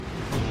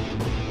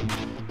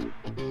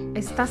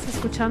Estás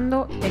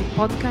escuchando el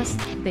podcast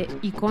de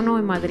Icono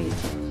en Madrid,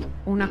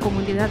 una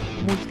comunidad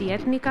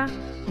multiétnica,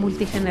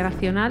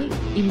 multigeneracional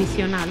y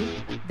misional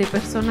de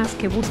personas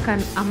que buscan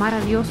amar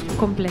a Dios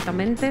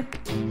completamente,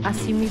 a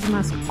sí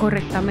mismas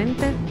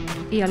correctamente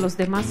y a los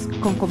demás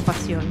con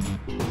compasión.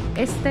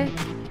 Este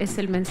es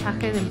el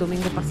mensaje del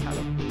domingo pasado.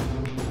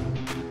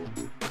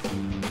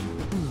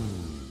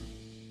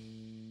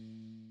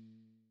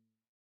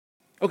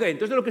 Ok,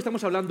 entonces de lo que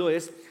estamos hablando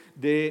es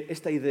de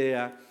esta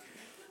idea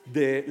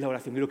de la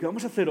oración. Y lo que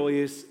vamos a hacer hoy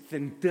es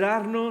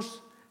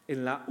centrarnos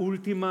en la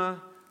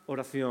última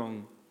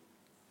oración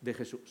de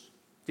Jesús.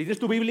 Si tienes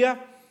tu Biblia,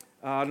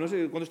 no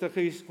sé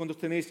cuántos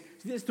tenéis,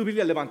 si tienes tu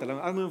Biblia, levántala,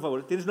 hazme un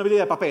favor. Tienes una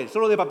Biblia de papel,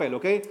 solo de papel,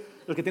 ¿ok?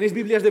 Los que tenéis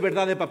Biblias de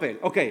verdad de papel,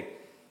 ok.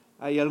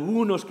 Hay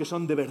algunos que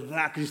son de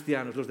verdad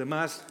cristianos, los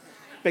demás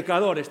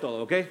pecadores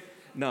todo, ¿ok?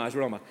 No, es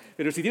broma.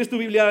 Pero si tienes tu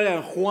Biblia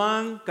en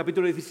Juan,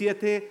 capítulo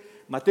 17...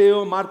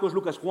 Mateo, Marcos,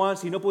 Lucas, Juan,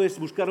 si no puedes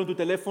buscarlo en tu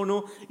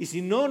teléfono y si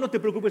no, no te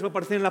preocupes, va a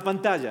aparecer en la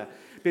pantalla.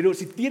 Pero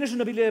si tienes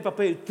una Biblia de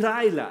papel,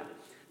 tráela,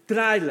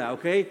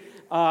 ¿ok?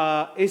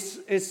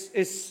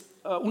 Es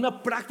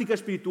una práctica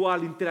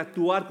espiritual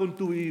interactuar con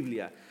tu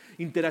Biblia.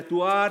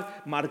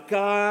 Interactuar,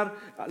 marcar,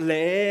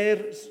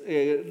 leer,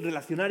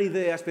 relacionar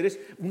ideas, pero es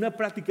una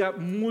práctica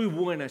muy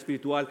buena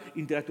espiritual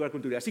interactuar con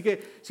tu Biblia. Así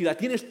que si la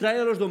tienes,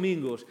 tráela los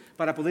domingos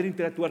para poder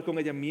interactuar con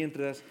ella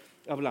mientras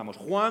hablamos.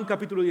 Juan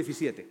capítulo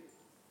 17.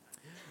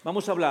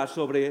 Vamos a hablar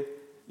sobre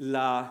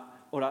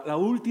la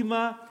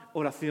última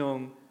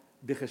oración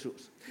de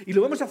Jesús. Y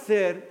lo vamos a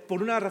hacer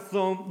por una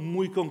razón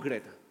muy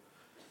concreta.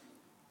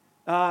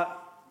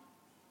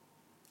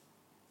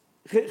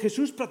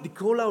 Jesús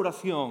practicó la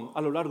oración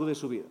a lo largo de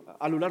su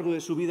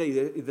vida,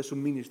 y de su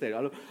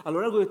ministerio, a lo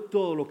largo de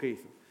todo lo que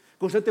hizo.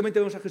 Constantemente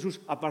vemos a Jesús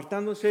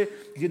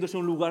apartándose, yéndose a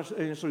un lugar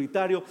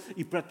solitario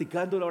y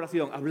practicando la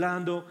oración,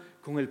 hablando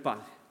con el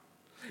Padre.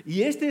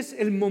 Y este es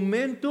el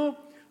momento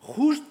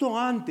justo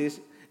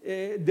antes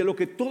de lo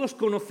que todos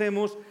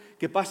conocemos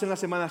que pasa en la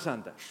Semana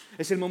Santa.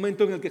 Es el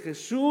momento en el que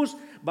Jesús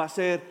va a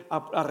ser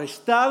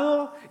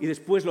arrestado y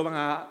después lo van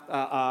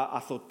a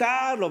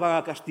azotar, lo van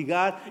a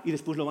castigar y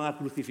después lo van a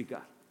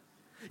crucificar.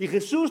 Y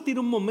Jesús tiene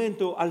un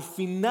momento al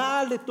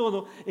final de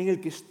todo en el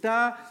que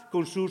está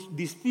con sus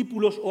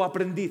discípulos o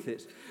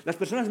aprendices, las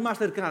personas más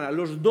cercanas,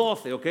 los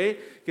 12, ¿ok?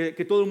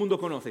 Que todo el mundo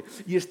conoce.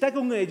 Y está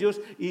con ellos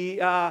y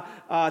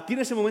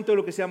tiene ese momento de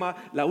lo que se llama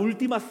la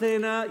última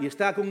cena y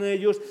está con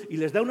ellos y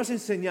les da unas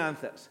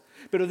enseñanzas.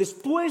 Pero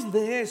después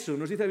de eso,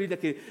 nos dice la Biblia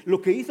que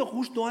lo que hizo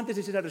justo antes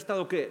de ser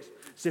arrestado, ¿qué es?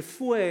 Se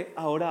fue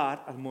a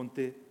orar al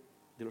Monte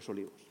de los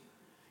Olivos.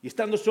 Y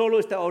estando solo,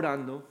 está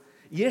orando.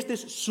 Y este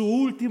es su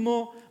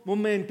último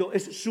momento,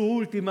 es su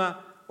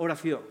última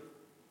oración.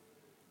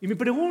 Y mi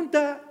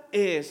pregunta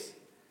es,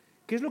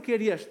 ¿qué es lo que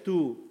harías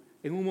tú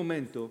en un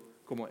momento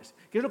como ese?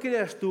 ¿Qué es lo que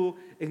harías tú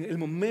en el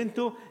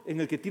momento en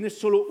el que tienes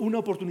solo una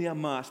oportunidad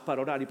más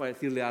para orar y para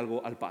decirle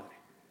algo al Padre?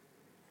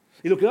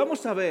 Y lo que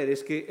vamos a ver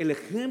es que el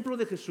ejemplo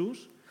de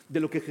Jesús, de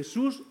lo que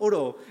Jesús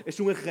oró,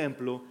 es un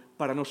ejemplo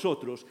para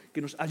nosotros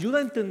que nos ayuda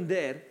a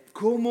entender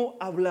cómo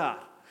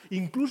hablar.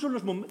 Incluso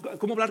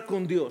cómo hablar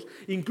con Dios,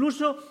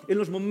 incluso en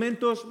los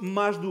momentos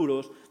más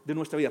duros de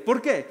nuestra vida.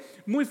 ¿Por qué?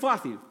 Muy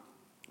fácil.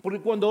 Porque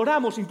cuando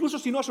oramos, incluso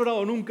si no has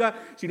orado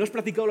nunca, si no has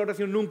practicado la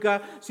oración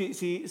nunca, si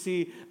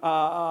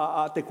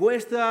te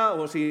cuesta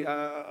o si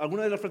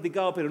alguna vez lo has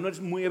practicado pero no es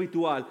muy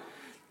habitual,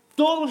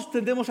 todos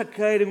tendemos a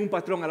caer en un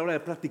patrón a la hora de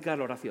practicar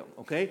la oración,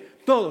 ¿ok?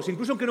 Todos,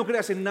 incluso aunque no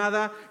creas en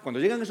nada, cuando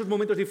llegan esos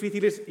momentos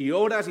difíciles y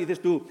oras y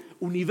dices tú,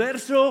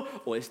 universo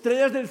o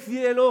estrellas del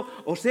cielo,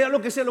 o sea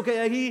lo que hay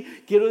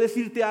allí, quiero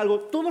decirte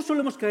algo, todos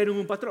solemos caer en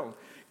un patrón.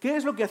 ¿Qué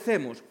es lo que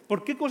hacemos?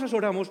 ¿Por qué cosas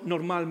oramos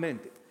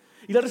normalmente?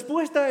 Y la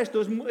respuesta a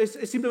esto es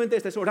simplemente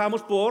esta,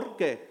 oramos por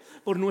 ¿qué?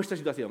 Por nuestra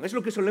situación. Es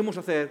lo que solemos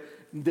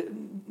hacer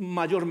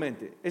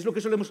mayormente, es lo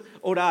que solemos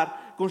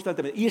orar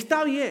constantemente. Y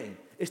está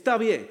bien.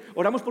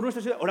 Oramos por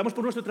nuestra ciudad, oramos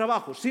por nuestro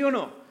trabajo, ¿sí o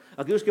no?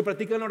 Aquellos que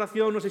practican la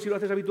oración, no sé si lo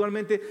haces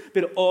habitualmente,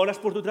 pero oras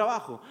por tu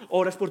trabajo,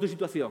 oras por tu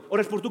situación,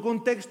 oras por tu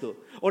contexto,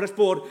 oras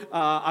por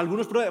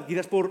algunos problemas,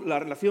 quizás por la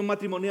relación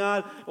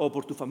matrimonial o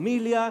por tu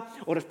familia,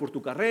 oras por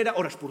tu carrera,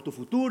 oras por tu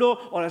futuro,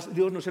 oras,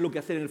 Dios no sé lo que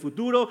hacer en el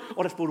futuro,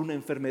 oras por una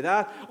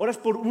enfermedad, oras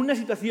por una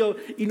situación.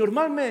 Y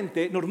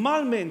normalmente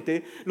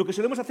lo que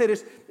solemos hacer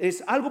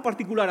es algo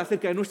particular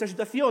acerca de nuestra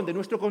situación, de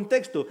nuestro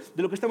contexto,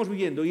 de lo que estamos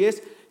viviendo, y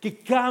es que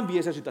cambie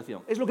esa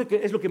situación. Es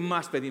lo que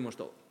más pedimos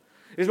todos.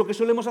 Es lo que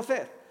solemos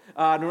hacer.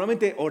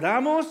 Normalmente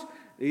oramos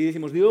y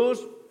decimos,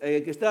 Dios,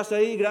 que estás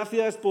ahí,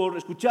 gracias por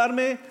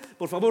escucharme,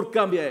 por favor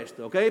cambia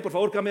esto, ¿ok? Por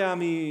favor cambia a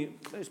mi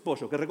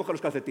esposo, que recoja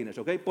los calcetines,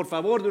 ¿ok? Por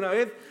favor, de una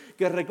vez,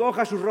 que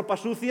recoja su ropa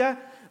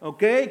sucia, ¿ok?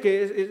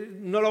 Que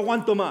no lo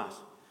aguanto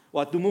más. O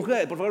a tu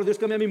mujer, por favor, Dios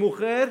cambia a mi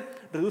mujer,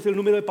 reduce el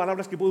número de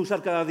palabras que puedo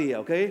usar cada día,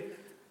 ¿ok?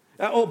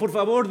 O por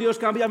favor, Dios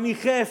cambia a mi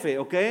jefe,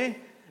 ¿ok?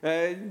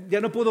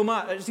 Ya no puedo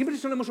más. Siempre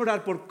solemos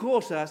orar por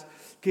cosas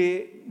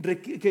que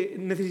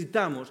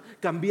necesitamos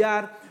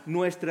cambiar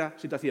nuestra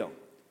situación.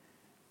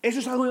 Eso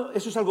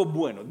es algo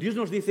bueno. Dios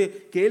nos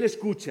dice que Él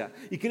escucha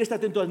y que Él está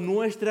atento a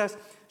nuestras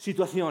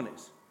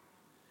situaciones.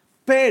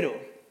 Pero,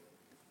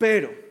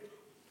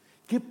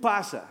 ¿qué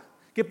pasa?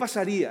 ¿Qué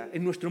pasaría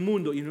en nuestro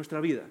mundo y en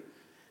nuestra vida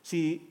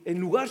si en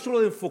lugar solo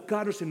de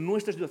enfocarnos en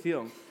nuestra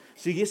situación,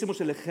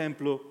 siguiésemos el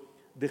ejemplo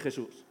de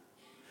Jesús?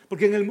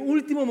 Porque en el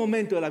último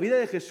momento de la vida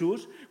de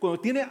Jesús, cuando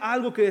tiene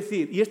algo que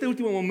decir, y este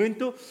último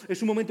momento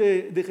es un momento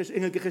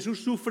en el que Jesús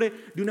sufre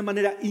de una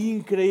manera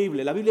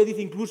increíble. La Biblia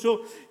dice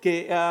incluso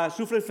que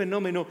sufre el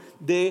fenómeno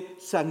de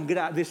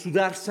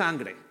sudar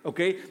sangre, ¿ok?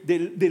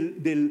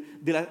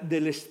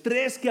 Del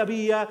estrés que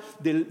había,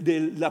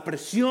 de la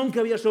presión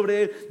que había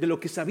sobre él, de lo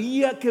que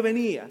sabía que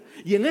venía.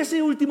 Y en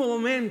ese último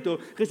momento,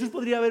 Jesús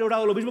podría haber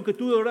orado lo mismo que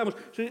tú oramos.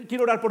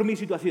 Quiero orar por mi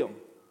situación.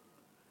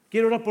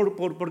 Quiero orar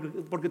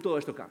porque todo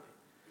esto cambie.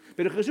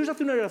 Pero Jesús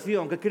hace una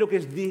oración que creo que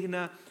es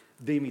digna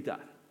de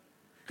imitar.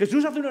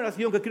 Jesús hace una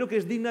oración que creo que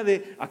es digna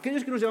de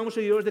aquellos que nos llamamos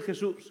seguidores de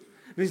Jesús.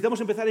 Necesitamos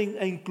empezar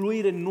a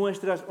incluir en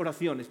nuestras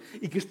oraciones.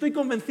 Y que estoy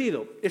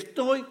convencido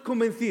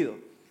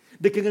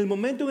de que en el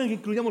momento en el que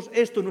incluyamos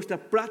esto en nuestra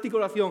práctica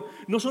de oración,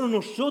 no solo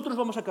nosotros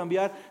vamos a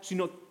cambiar,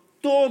 sino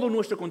todo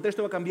nuestro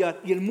contexto va a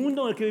cambiar y el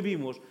mundo en el que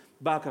vivimos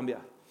va a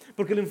cambiar.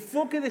 Porque el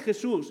enfoque de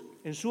Jesús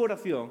en su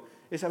oración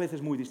es a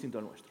veces muy distinto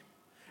al nuestro.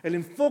 El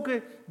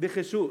enfoque de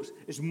Jesús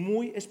es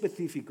muy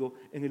específico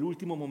en el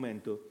último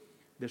momento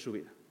de su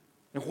vida.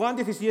 En Juan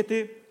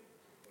 17,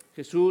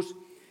 Jesús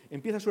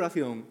empieza su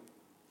oración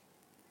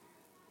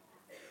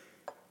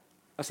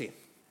así.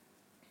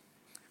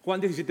 Juan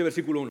 17,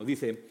 versículo 1,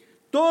 dice: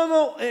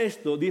 todo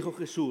esto dijo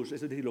Jesús, es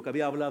decir, lo que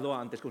había hablado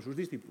antes con sus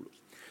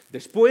discípulos.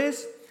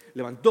 Después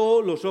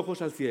levantó los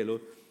ojos al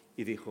cielo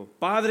y dijo: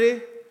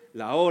 Padre,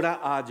 la hora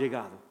ha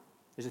llegado.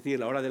 Es decir,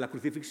 la hora de la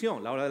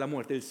crucifixión, la hora de la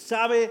muerte. Él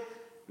sabe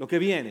lo que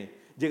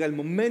viene. Llega el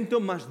momento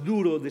más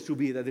duro de su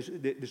vida,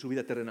 de su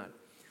vida terrenal.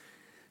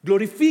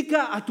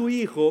 Glorifica a tu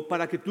Hijo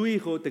para que tu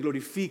Hijo te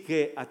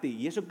glorifique a ti.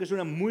 Y eso que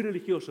suena muy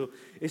religioso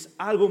es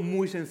algo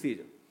muy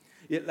sencillo.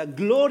 La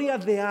gloria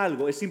de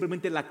algo es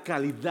simplemente la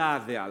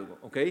calidad de algo,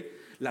 ¿ok?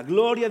 La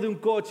gloria de un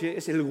coche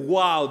es el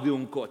wow de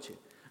un coche,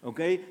 ¿ok?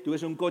 Tú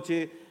ves un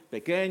coche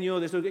pequeño,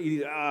 de estos, y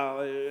dices,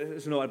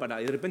 eso no vale para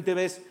nada. Y de repente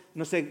ves,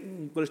 no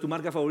sé cuál es tu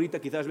marca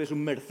favorita, quizás ves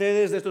un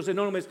Mercedes de estos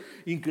enormes,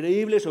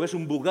 increíbles, o ves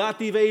un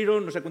Bugatti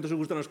Veyron, no sé cuántos os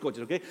gustan los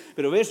coches, ¿ok?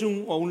 Pero ves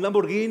un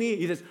Lamborghini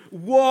y dices,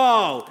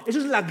 wow, eso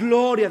es la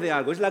gloria de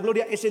algo, es la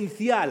gloria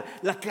esencial,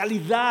 la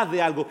calidad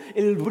de algo,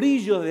 el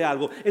brillo de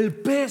algo, el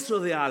peso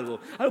de algo,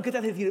 algo que te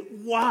hace decir,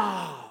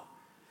 wow.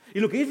 Y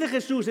lo que dice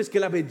Jesús es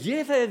que la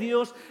belleza de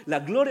Dios, la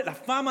gloria, la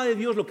fama de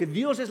Dios, lo que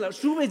Dios es,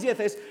 su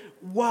belleza es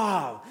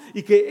wow.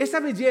 Y que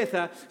esa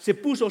belleza se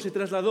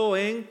trasladó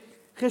en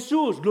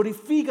Jesús.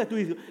 Glorifica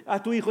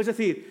a tu Hijo. Es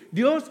decir,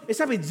 Dios,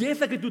 esa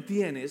belleza que tú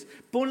tienes,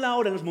 ponla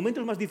ahora en los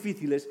momentos más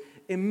difíciles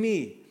en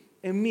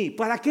mí.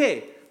 ¿Para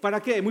qué? ¿Para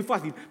qué? Muy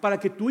fácil. Para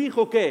que tu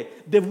Hijo,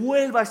 ¿qué?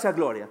 Devuelva esa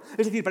gloria.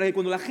 Es decir, para que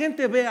cuando la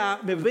gente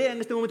me vea en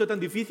este momento tan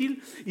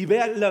difícil y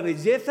vea la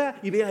belleza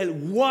y vea el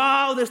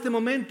wow de este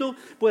momento,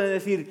 pueda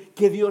decir,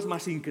 qué Dios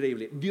más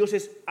increíble. Dios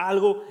es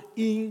algo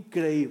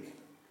increíble.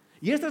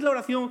 Y esta es la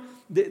oración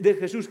de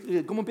Jesús.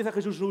 ¿Cómo empieza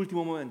Jesús su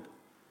último momento?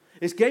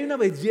 Es que hay una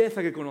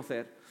belleza que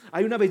conocer.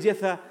 Hay una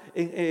belleza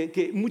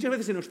que muchas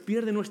veces se nos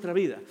pierde en nuestra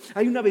vida.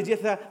 Hay una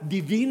belleza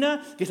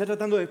divina que está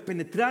tratando de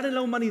penetrar en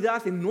la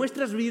humanidad, en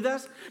nuestras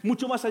vidas,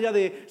 mucho más allá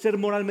de ser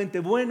moralmente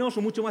buenos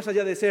o mucho más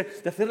allá de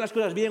hacer las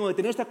cosas bien o de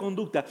tener esta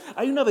conducta.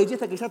 Hay una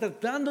belleza que está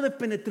tratando de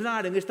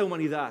penetrar en esta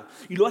humanidad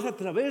y lo hace a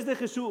través de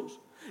Jesús.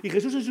 Y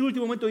Jesús en su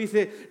último momento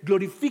dice,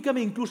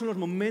 glorifícame incluso en los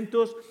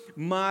momentos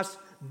más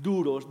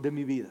duros de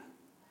mi vida.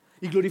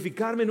 Y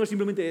glorificarme no es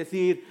simplemente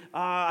decir,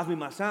 hazme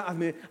más,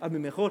 hazme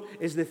mejor.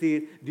 Es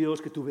decir, Dios,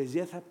 que tu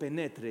belleza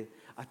penetre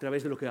a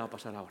través de lo que va a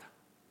pasar ahora.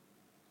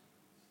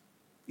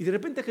 Y de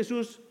repente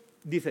Jesús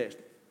dice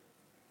esto.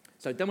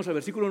 Saltamos al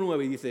versículo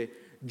 9 y dice,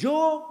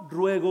 yo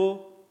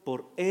ruego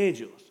por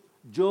ellos.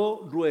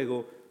 Yo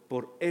ruego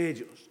por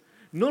ellos.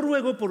 No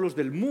ruego por los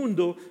del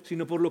mundo,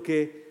 sino por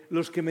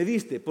los que me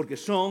diste, porque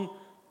son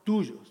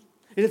tuyos.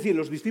 Es decir,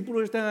 los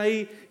discípulos están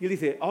ahí y él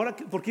dice, ¿ahora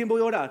por quién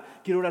voy a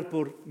orar? Quiero orar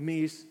por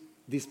mis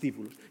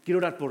discípulos, quiero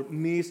orar por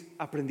mis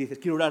aprendices,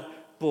 quiero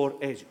orar por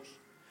ellos.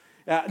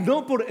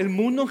 No por el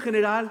mundo en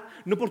general,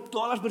 no por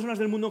todas las personas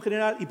del mundo en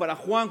general. Y para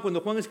Juan, cuando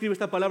Juan escribe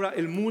esta palabra,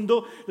 el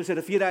mundo se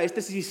refiere a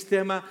este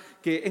sistema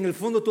que en el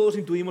fondo todos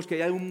intuimos que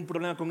hay algún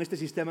problema con este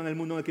sistema en el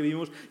mundo en el que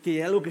vivimos, que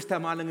hay algo que está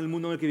mal en el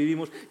mundo en el que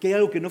vivimos, que hay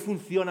algo que no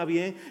funciona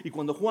bien. Y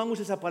cuando Juan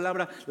usa esa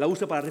palabra, la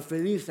usa para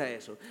referirse a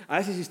eso, a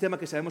ese sistema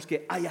que sabemos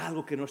que hay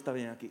algo que no está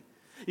bien aquí.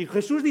 Y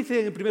Jesús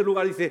dice, en primer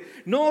lugar, dice,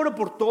 no oro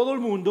por todo el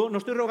mundo, no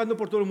estoy rogando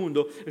por todo el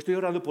mundo, estoy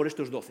orando por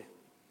estos 12.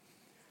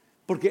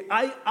 Porque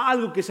hay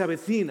algo que se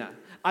avecina,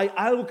 hay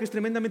algo que es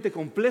tremendamente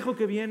complejo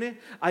que viene,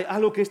 hay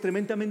algo que es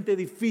tremendamente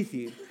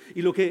difícil.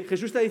 Y lo que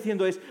Jesús está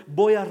diciendo es,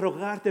 voy a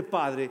rogarte,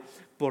 Padre,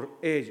 por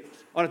ellos.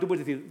 Ahora tú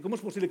puedes decir, ¿cómo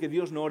es posible que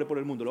Dios no ore por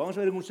el mundo? Lo vamos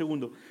a ver en un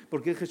segundo.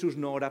 ¿Por qué Jesús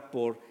no ora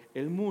por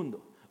el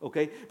mundo?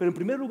 ¿Okay? Pero en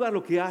primer lugar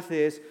lo que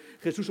hace es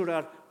Jesús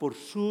orar por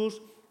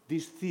sus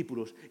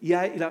discípulos. Y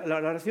la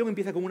oración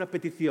empieza con una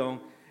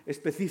petición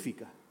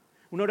específica.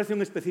 una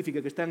oración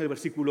específica que está en el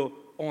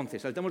versículo 11.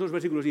 Saltamos 2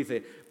 versículos,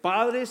 dice,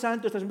 Padre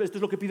Santo, esto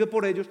es lo que pido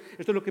por ellos,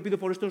 esto es lo que pido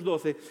por estos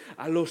 12,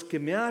 a los que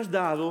me has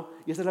dado,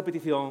 y esta es la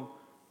petición,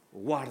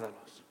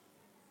 guárdalos.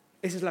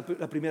 Esa es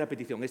la primera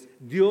petición, es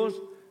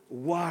Dios,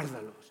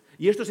 guárdalos.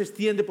 Y esto se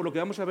extiende, por lo que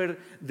vamos a ver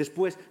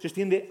después, se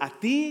extiende a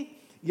ti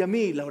y a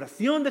mí. La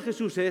oración de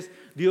Jesús es,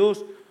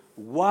 Dios,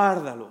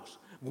 guárdalos.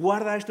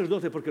 Guarda a estos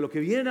 12, porque lo que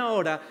viene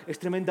ahora es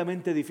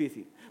tremendamente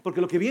difícil.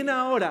 Porque lo que viene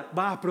ahora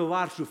va a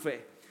probar su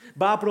fe.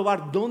 Va a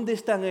probar dónde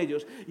están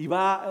ellos. Y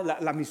va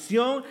la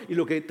misión y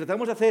lo que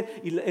tratamos de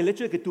hacer, y el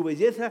hecho de que tu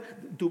belleza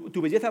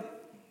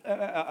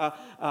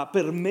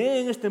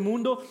permee en este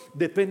mundo,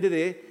 depende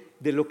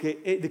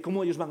de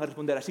cómo ellos van a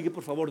responder. Así que,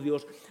 por favor,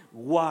 Dios,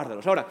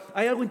 guárdalos. Ahora,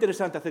 hay algo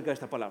interesante acerca de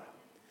esta palabra.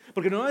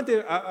 Porque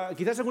normalmente,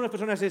 quizás algunas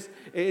personas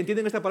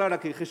entienden esta palabra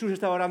que Jesús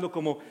estaba orando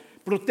como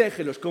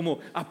protégelos, como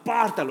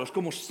apártalos,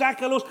 como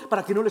sácalos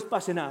para que no les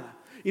pase nada.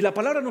 Y la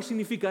palabra no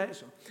significa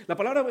eso. La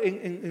palabra,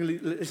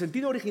 en el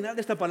sentido original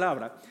de esta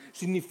palabra,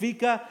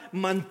 significa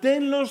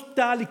manténlos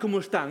tal y como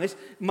están. Es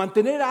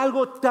mantener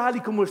algo tal y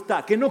como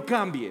está, que no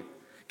cambie.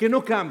 Que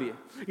no cambie.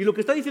 Y lo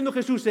que está diciendo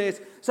Jesús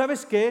es,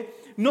 ¿sabes qué?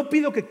 No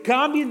pido que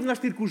cambien las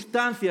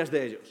circunstancias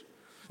de ellos.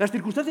 Las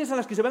circunstancias a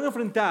las que se van a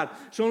enfrentar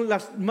son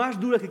las más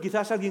duras que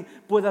quizás alguien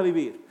pueda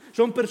vivir.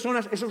 Son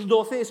personas, esas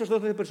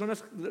 12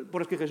 personas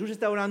por las que Jesús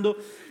está orando,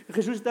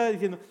 Jesús está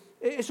diciendo,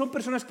 son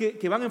personas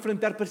que van a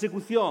enfrentar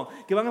persecución,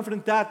 que van a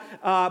enfrentar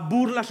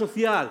burla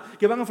social,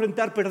 que van a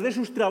enfrentar perder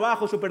sus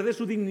trabajos o perder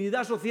su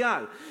dignidad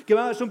social,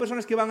 son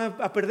personas que van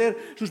a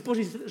perder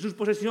sus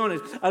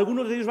posesiones.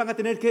 Algunos de ellos van a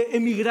tener que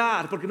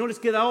emigrar porque no les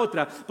queda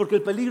otra, porque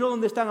el peligro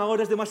donde están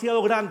ahora es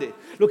demasiado grande.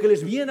 Lo que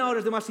les viene ahora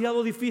es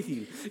demasiado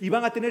difícil y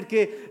van a tener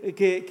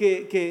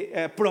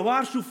que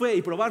probar su fe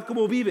y probar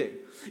cómo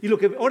viven. Y lo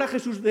que ora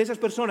Jesús de esas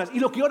personas, y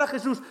lo que ora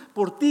Jesús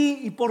por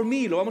ti y por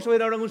mí, lo vamos a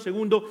ver ahora en un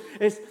segundo,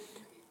 es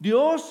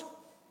Dios,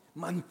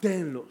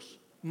 manténlos,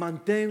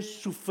 mantén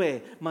su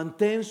fe,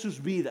 mantén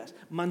sus vidas,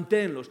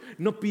 manténlos.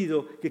 No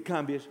pido que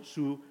cambies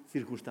sus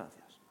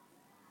circunstancias.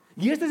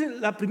 Y esta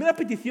es la primera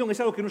petición, es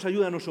algo que nos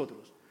ayuda a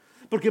nosotros.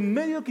 Porque en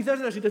medio quizás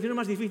de las situaciones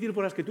más difíciles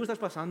por las que tú estás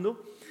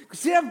pasando,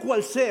 sea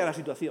cual sea la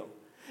situación,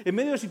 en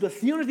medio de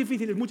situaciones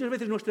difíciles, muchas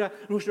veces nuestra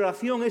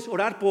oración es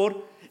orar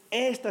por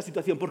esta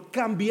situación, por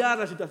cambiar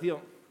la situación.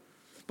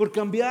 Por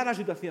cambiar la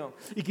situación.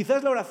 Y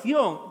quizás la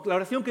oración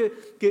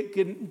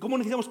cómo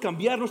necesitamos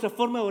cambiar nuestra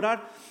forma de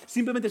orar,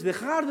 simplemente es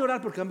dejar de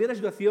orar por cambiar la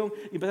situación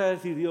y empezar a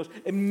decir, Dios,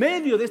 en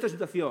medio de esta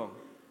situación,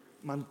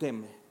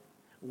 manténme,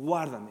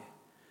 guárdame.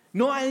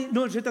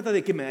 No se trata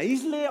de que me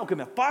aísle o que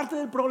me aparte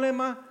del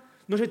problema,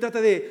 no se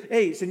trata de,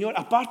 hey, Señor,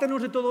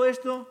 apártanos de todo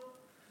esto.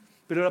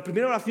 Pero la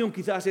primera oración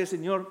quizás es,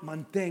 Señor,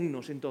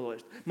 manténnos en todo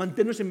esto,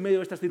 manténnos en medio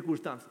de estas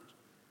circunstancias.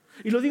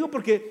 Y lo digo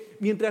porque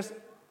mientras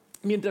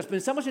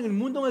pensamos en el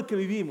mundo en el que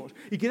vivimos,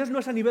 y quizás no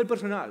es a nivel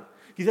personal,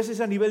 quizás es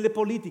a nivel de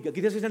política,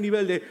 quizás es a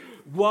nivel de,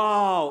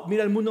 wow,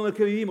 mira el mundo en el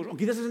que vivimos, o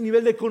quizás es a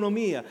nivel de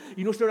economía,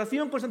 y nuestra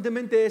oración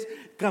constantemente es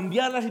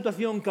cambiar la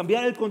situación,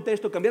 cambiar el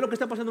contexto, cambiar lo que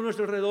está pasando a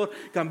nuestro alrededor,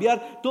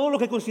 cambiar todo lo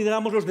que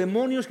consideramos los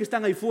demonios que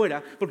están ahí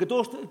fuera, porque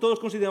todos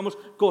consideramos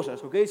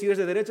cosas, ¿ok? Si eres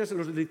de derechas,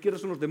 los de izquierda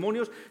son los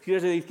demonios, si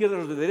eres de izquierda,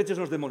 los de derechas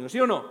son los demonios, ¿sí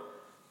o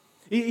no?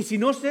 Y si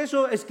no es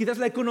eso, es quizás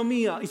la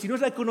economía. Y si no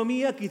es la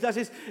economía, quizás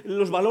es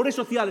los valores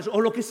sociales o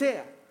lo que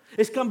sea.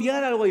 Es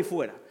cambiar algo ahí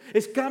fuera.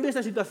 Es cambia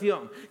esta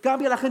situación.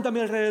 Cambia la gente a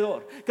mi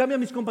alrededor. Cambia a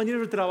mis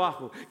compañeros de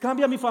trabajo.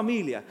 Cambia a mi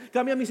familia.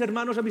 Cambia a mis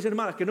hermanos, a mis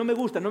hermanas que no me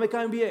gustan, no me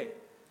caen bien.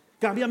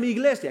 Cambia a mi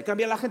iglesia.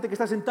 Cambia a la gente que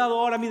está sentado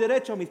ahora a mi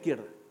derecha o a mi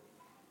izquierda.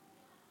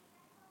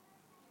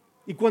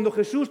 Y cuando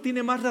Jesús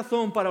tiene más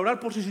razón para orar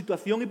por su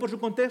situación y por su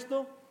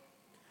contexto,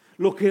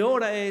 lo que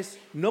ora es,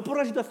 no por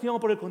la situación o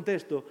por el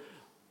contexto,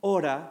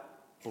 ora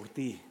por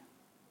ti.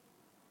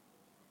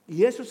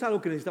 Y eso es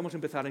algo que necesitamos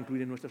empezar a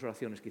incluir en nuestras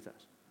oraciones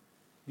quizás.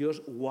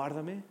 Dios,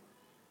 guárdame.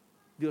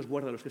 Dios,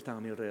 guarda a los que están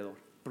a mi alrededor.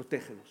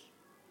 Protégelos.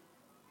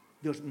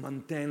 Dios,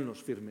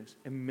 manténlos firmes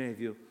en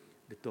medio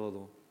de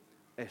todo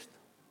esto.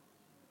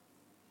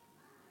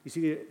 Y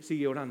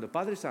sigue orando.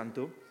 Padre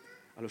Santo,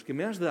 a los que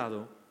me has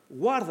dado,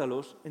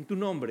 guárdalos en tu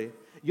nombre.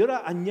 Y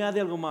ahora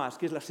añade algo más,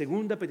 que es la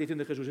segunda petición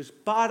de Jesús. Es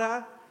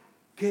 ¿para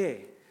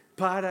qué?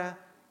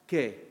 ¿Para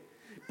qué?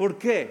 ¿Por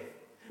qué?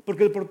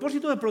 Porque el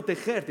propósito de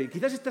protegerte,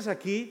 quizás estás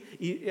aquí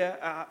y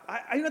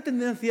hay una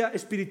tendencia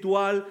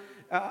espiritual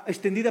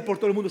extendida por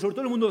todo el mundo, sobre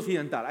todo el mundo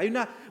occidental. Hay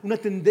una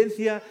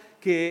tendencia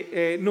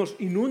que nos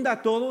inunda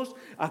a todos,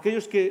 a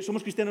aquellos que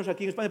somos cristianos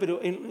aquí en España, pero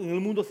en el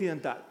mundo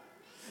occidental.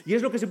 Y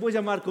es lo que se puede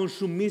llamar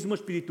consumismo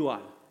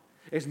espiritual.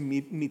 Es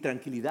mi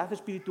tranquilidad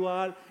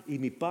espiritual y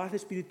mi paz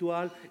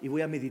espiritual, y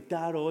voy a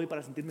meditar hoy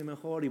para sentirme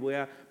mejor y voy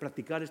a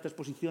practicar estas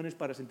posiciones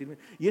para sentirme...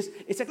 Y es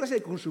esa clase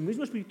de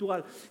consumismo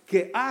espiritual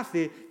que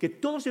hace que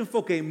todo se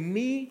enfoque en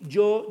mí,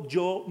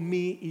 yo,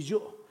 mí y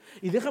yo.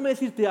 Y déjame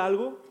decirte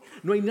algo,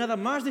 no hay nada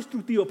más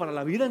destructivo para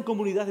la vida en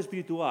comunidad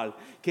espiritual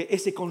que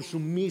ese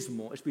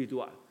consumismo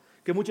espiritual.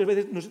 que muchas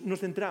veces nos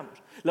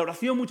centramos. La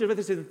oración muchas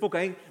veces se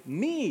enfoca en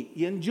mí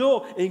y en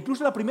yo, e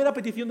incluso la primera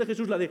petición de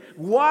Jesús, la de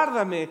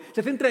guárdame,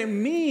 se centra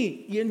en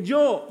mí y en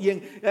yo, y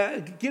en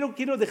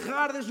quiero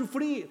dejar de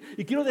sufrir,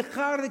 y quiero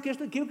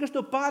que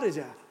esto pare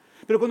ya.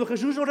 Pero cuando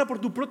Jesús ora por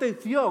tu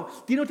protección,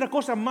 tiene otra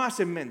cosa más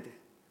en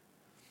mente.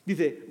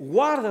 Dice,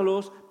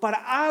 guárdalos para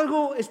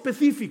algo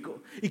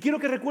específico. Y quiero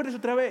que recuerdes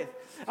otra vez,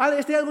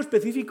 este algo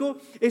específico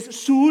es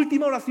su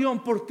última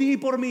oración por ti y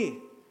por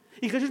mí.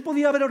 Y Jesús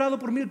podía haber orado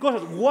por 1000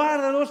 cosas.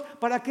 Guárdalos,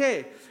 ¿para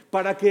qué?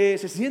 Para que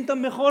se sientan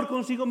mejor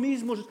consigo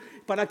mismos,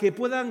 para que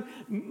puedan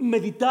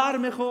meditar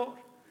mejor.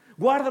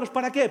 Guárdalos,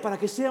 ¿para qué? Para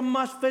que sean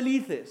más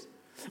felices.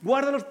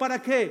 Guárdalos,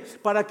 ¿para qué?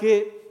 Para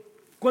que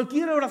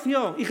cualquier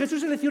oración. Y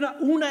Jesús selecciona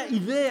una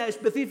idea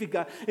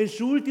específica en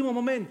su último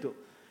momento.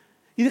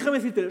 Y déjame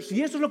decirte,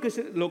 si eso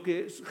es lo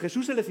que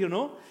Jesús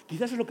seleccionó,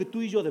 quizás es lo que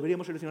tú y yo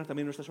deberíamos seleccionar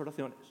también en nuestras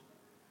oraciones.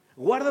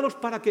 Guárdalos,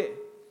 ¿para qué?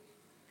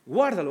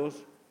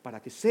 Guárdalos para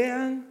que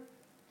sean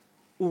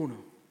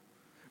uno.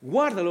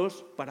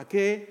 Guárdalos para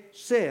que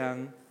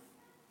sean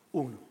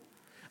uno.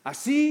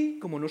 Así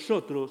como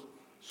nosotros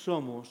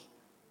somos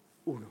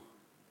uno.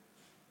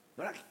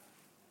 Ahora,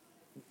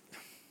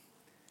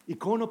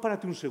 Icono,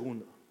 párate un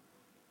segundo.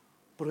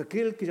 Porque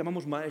aquel que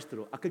llamamos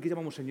maestro, aquel que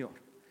llamamos Señor,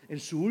 en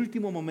su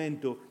último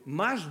momento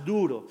más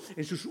duro,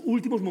 en sus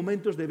últimos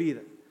momentos de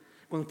vida,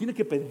 cuando tiene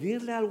que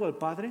pedirle algo al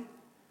Padre,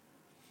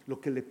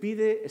 lo que le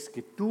pide es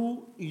que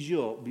tú y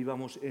yo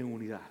vivamos en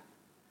unidad.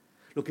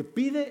 Lo que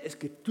pide es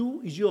que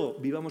tú y yo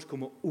vivamos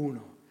como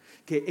uno.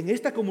 Que en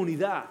esta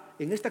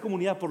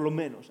comunidad por lo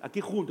menos, aquí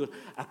juntos,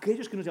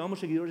 aquellos que nos llamamos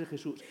seguidores de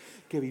Jesús,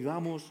 que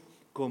vivamos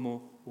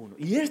como uno.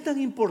 Y es tan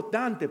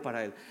importante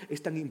para Él,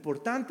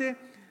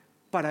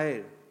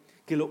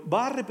 que lo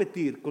va a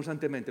repetir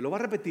constantemente, lo va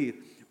a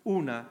repetir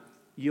una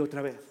y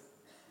otra vez.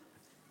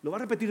 Lo va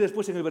a repetir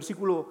después en el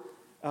versículo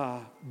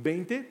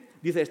 20,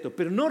 dice esto: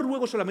 pero no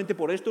ruego solamente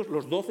por estos,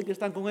 los 12 que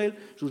están con Él,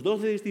 sus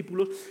 12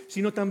 discípulos,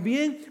 sino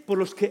también por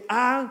los que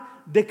han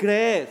de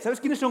creer.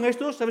 ¿Sabes quiénes son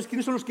estos? ¿Sabes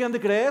quiénes son los que han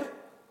de creer?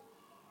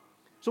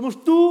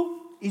 Somos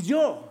tú y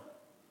yo.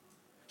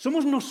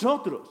 Somos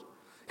nosotros.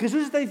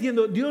 Jesús está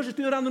diciendo, Dios,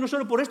 estoy orando no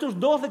solo por estos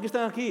 12 que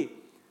están aquí,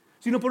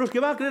 sino por los que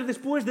van a creer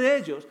después de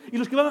ellos, y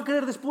los que van a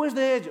creer después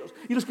de ellos,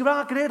 y los que van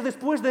a creer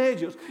después de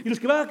ellos, y los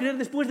que van a creer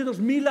después de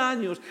 2000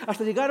 años,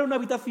 hasta llegar a una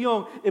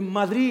habitación en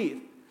Madrid.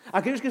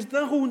 Aquellos que se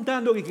están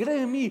juntando y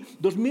creen en mí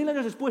 2000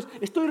 años después,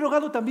 estoy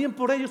rogando también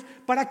por ellos.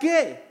 ¿Para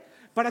qué?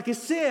 Para que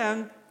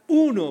sean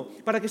uno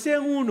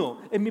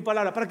en mi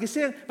palabra, para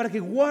que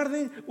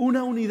guarden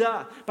una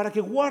unidad, para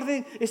que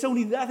guarden esa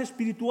unidad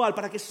espiritual,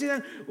 para que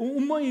sean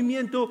un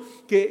movimiento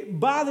que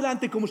va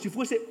adelante como si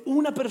fuese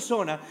una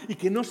persona y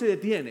que no se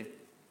detiene.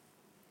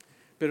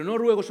 Pero no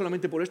ruego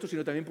solamente por esto,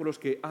 sino también por los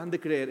que han de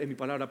creer en mi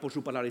palabra, por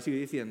su palabra. Y sigue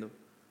diciendo,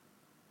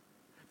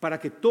 para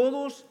que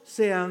todos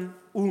sean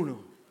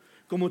uno,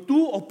 como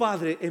tú, oh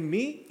Padre, en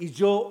mí y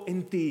yo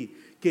en ti,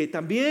 que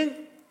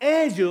también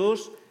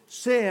ellos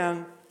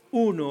sean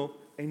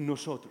uno en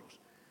nosotros.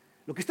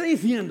 Lo que está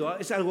diciendo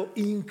es algo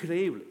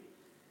increíble.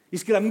 Y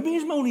es que la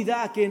misma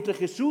unidad que entre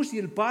Jesús y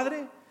el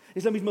Padre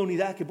es la misma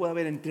unidad que puede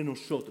haber entre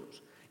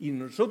nosotros. Y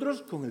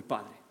nosotros con el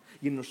Padre.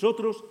 Y en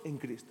nosotros en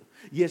Cristo.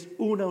 Y es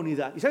una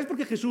unidad. ¿Y sabes por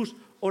qué Jesús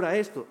ora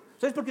esto?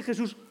 ¿Sabes por qué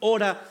Jesús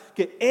ora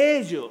que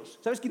ellos,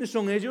 ¿sabes quiénes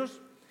son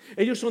ellos?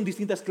 Ellos son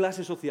distintas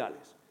clases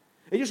sociales.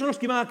 Ellos son los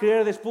que van a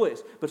creer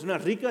después,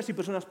 personas ricas y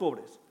personas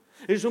pobres.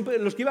 Ellos son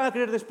los que iban a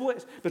creer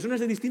después, personas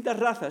de distintas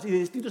razas y de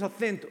distintos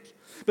acentos,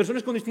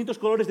 personas con distintos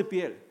colores de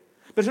piel,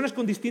 personas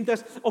con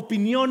distintas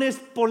opiniones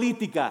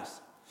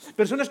políticas,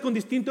 personas con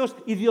distintas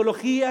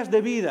ideologías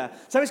de vida.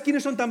 ¿Sabes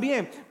quiénes son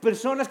también?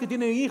 Personas que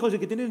tienen hijos y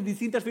que tienen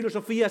distintas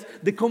filosofías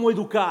de cómo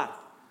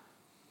educar.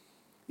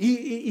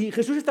 Y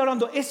Jesús está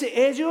hablando,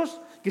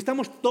 ellos que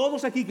estamos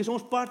todos aquí, que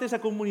somos parte de esa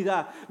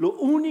comunidad, lo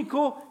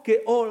único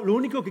que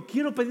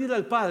quiero pedirle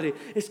al Padre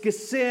es que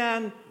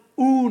sean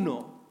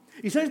uno.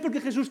 ¿Y sabes por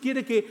qué Jesús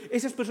quiere que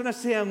esas personas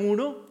sean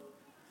uno?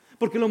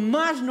 Porque lo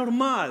más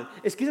normal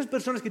es que esas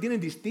personas que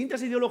tienen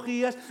distintas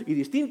ideologías y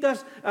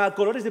distintos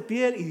colores de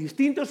piel y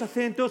distintos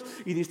acentos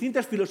y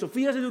distintas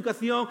filosofías de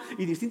educación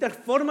y distintas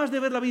formas de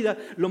ver la vida,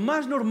 lo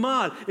más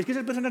normal es que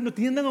esas personas no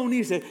tiendan a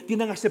unirse,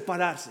 tiendan a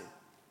separarse.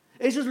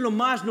 Eso es lo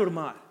más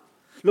normal.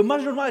 Lo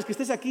más normal es que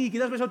estés aquí y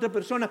quizás ves a otra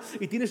persona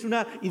y tienes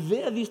una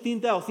idea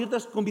distinta o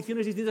ciertas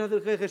convicciones distintas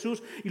acerca de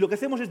Jesús y lo que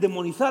hacemos es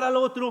demonizar al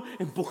otro,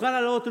 empujar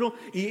al otro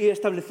y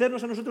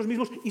establecernos a nosotros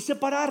mismos y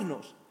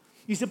separarnos.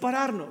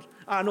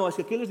 Ah, no, es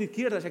que aquel es de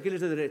izquierdas y aquel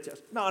es de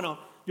derechas. No,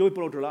 yo voy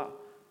por otro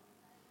lado.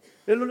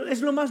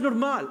 Es lo más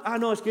normal. Ah,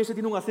 no, es que ese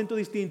tiene un acento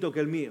distinto que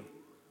el mío.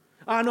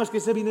 Ah, no, es que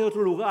ese viene de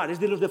otro lugar, es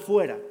de los de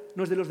fuera,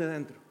 no es de los de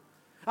dentro.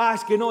 Ah,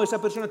 es que no, esa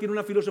persona tiene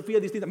una filosofía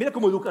distinta. Mira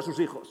cómo educa a sus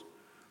hijos.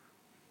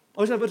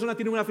 O esa persona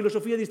tiene una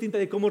filosofía distinta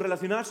de cómo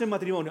relacionarse en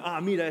matrimonio.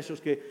 Ah, mira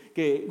esos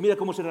que mira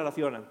cómo se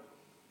relacionan.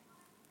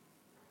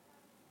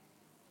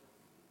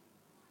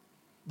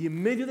 Y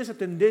en medio de esa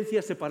tendencia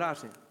a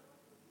separarse,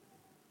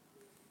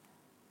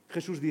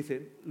 Jesús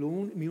dice,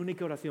 mi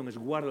única oración es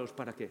guárdalos,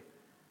 ¿para qué?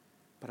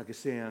 Para que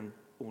sean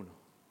uno.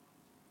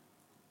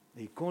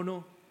 De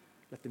Icono,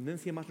 la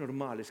tendencia más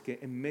normal es que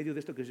en medio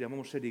de esto que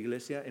llamamos ser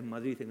iglesia en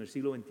Madrid en el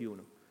siglo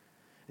XXI,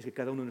 es que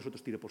cada uno de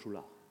nosotros tire por su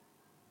lado.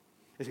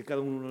 Es que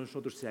cada uno de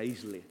nosotros se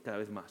aísle cada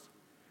vez más.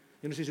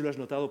 Yo no sé si lo has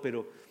notado,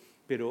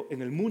 pero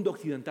en el mundo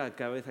occidental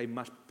cada vez hay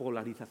más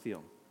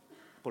polarización.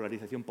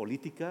 Polarización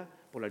política,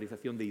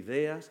 polarización de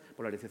ideas,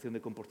 polarización de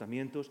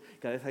comportamientos,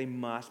 cada vez hay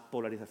más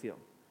polarización.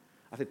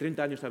 Hace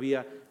 30 años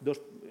había dos,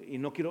 y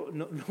no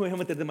voy a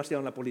meter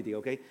demasiado en la política,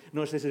 ¿ok?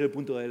 No ese es el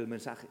punto del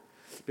mensaje.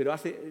 Pero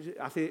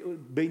hace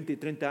 20,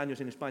 30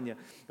 años en España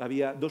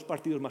había dos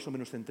partidos más o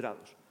menos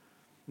centrados.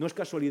 No es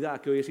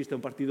casualidad que hoy exista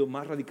un partido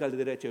más radical de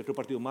derecha y otro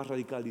partido más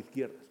radical de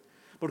izquierdas.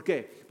 ¿Por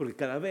qué? Porque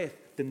cada vez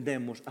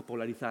tendemos a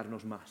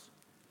polarizarnos más.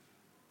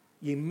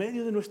 Y en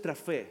medio de nuestra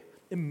fe,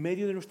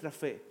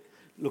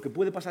 lo que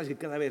puede pasar es que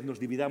cada vez nos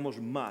dividamos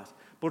más.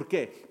 ¿Por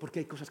qué? Porque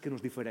hay cosas que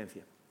nos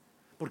diferencian.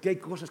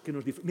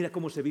 Mira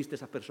cómo se viste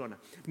esa persona,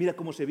 mira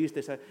cómo se viste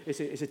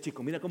ese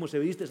chico, mira cómo se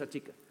viste esa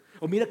chica,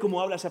 o mira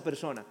cómo habla esa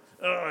persona.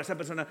 Esa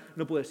persona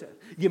no puede ser.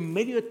 Y en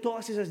medio de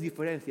todas esas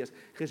diferencias,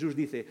 Jesús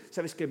dice,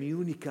 ¿sabes qué? Mi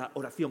única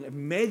oración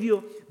en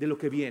medio de lo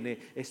que viene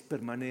es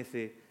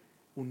permanece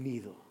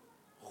unido,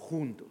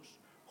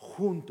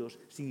 juntos,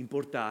 sin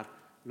importar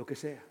lo que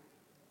sea.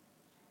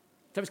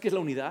 ¿Sabes qué es la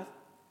unidad?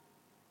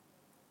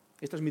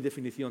 Esta es mi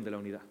definición de la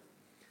unidad.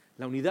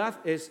 La unidad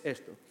es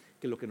esto,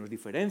 que lo que nos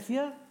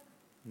diferencia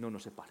no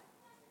nos separe.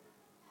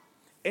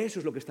 Eso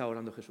es lo que está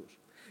orando Jesús.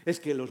 Es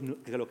que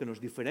lo que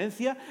nos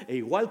diferencia, e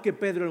igual que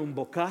Pedro era un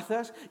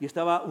bocazas y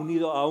estaba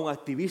unido a un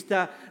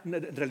activista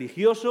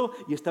religioso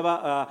y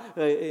estaba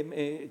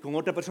con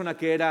otra persona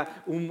que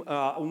era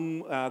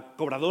un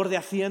cobrador de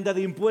hacienda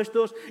de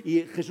impuestos,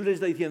 y Jesús les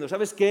está diciendo,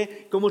 ¿sabes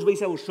qué? ¿Cómo os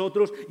veis a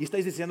vosotros? Y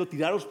estáis deseando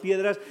tiraros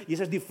piedras, y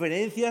esas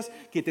diferencias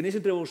que tenéis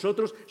entre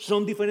vosotros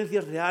son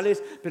diferencias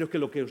reales, pero que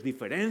lo que os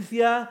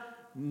diferencia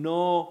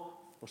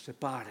no os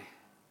separe.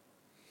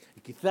 Y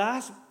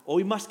quizás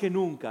hoy más que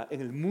nunca, en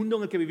el mundo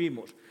en el que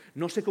vivimos,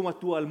 no sé cómo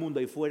actúa el mundo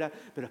ahí fuera,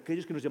 pero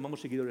aquellos que nos llamamos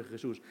seguidores de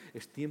Jesús,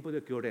 es tiempo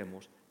de que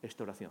oremos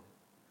esta oración.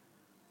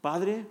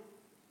 Padre,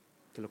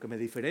 que lo que me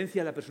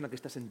diferencia de la persona que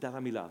está sentada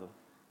a mi lado,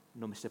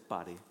 no me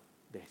separe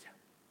de ella.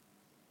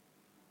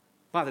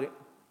 Padre,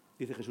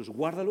 dice Jesús,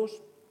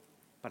 guárdalos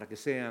para que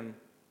sean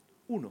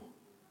uno.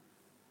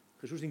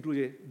 Jesús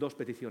incluye dos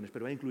peticiones,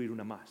 pero va a incluir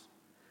una más.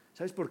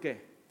 ¿Sabes por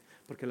qué?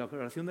 Porque la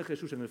oración de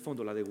Jesús, en el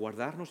fondo, la de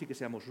guardarnos y que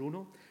seamos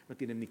uno, no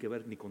tiene ni que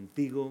ver ni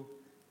contigo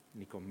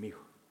ni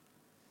conmigo.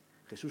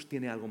 Jesús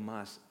tiene algo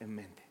más en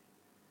mente.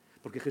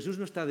 Porque Jesús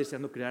no está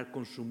deseando crear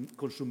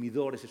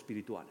consumidores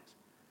espirituales.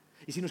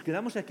 Y si nos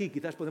quedamos aquí,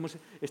 quizás podemos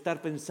estar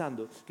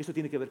pensando que esto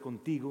tiene que ver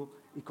contigo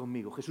y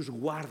conmigo. Jesús,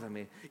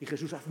 guárdame, y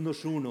Jesús,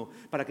 haznos uno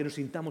para que nos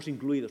sintamos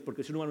incluidos,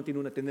 porque el ser humano tiene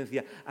una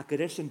tendencia a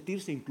querer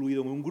sentirse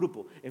incluido en un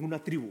grupo, en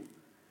una tribu.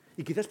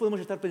 Y quizás podemos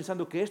estar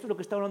pensando que esto es lo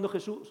que está hablando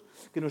Jesús,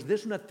 que nos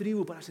des una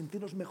tribu para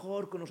sentirnos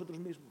mejor con nosotros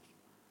mismos.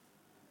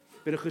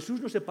 Pero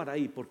Jesús no se para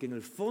ahí, porque en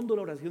el fondo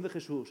la oración de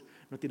Jesús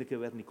no tiene que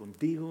ver ni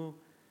contigo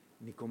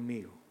ni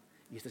conmigo.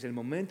 Y este es el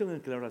momento en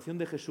el que la oración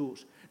de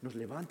Jesús nos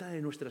levanta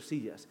de nuestras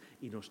sillas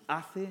y nos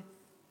hace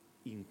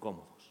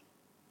incómodos.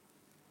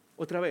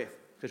 Otra vez,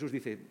 Jesús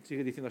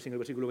sigue diciendo así en el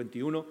versículo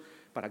 21,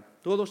 para que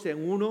todos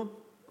sean uno,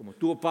 como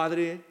tú,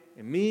 Padre,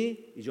 en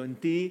mí y yo en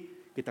ti,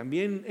 que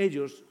también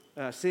ellos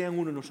sean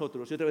uno en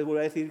nosotros. Y otra vez vuelvo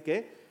a decir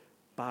que,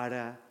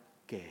 ¿para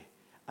qué?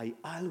 Hay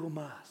algo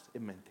más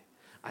en mente.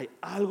 Hay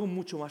algo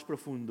mucho más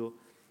profundo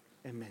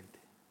en mente.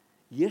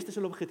 Y este es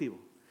el objetivo.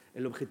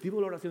 El objetivo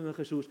de la oración de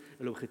Jesús,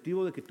 el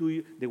objetivo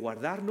de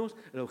guardarnos,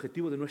 el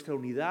objetivo de nuestra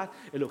unidad,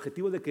 el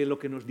objetivo de que lo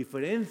que nos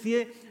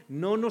diferencie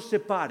no nos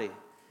separe,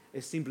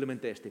 es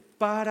simplemente este.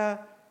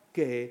 Para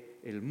que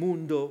el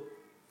mundo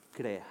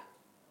crea.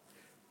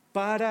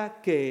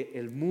 Para que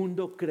el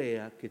mundo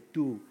crea que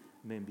tú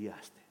me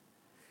enviaste.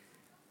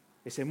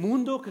 Ese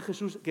mundo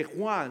que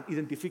Juan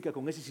identifica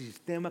con ese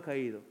sistema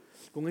caído,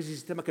 con ese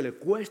sistema que le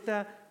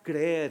cuesta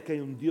creer que hay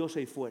un Dios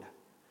ahí fuera.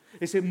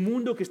 Ese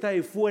mundo que está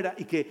ahí fuera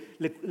y que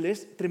le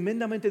es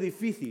tremendamente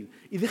difícil.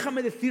 Y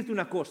déjame decirte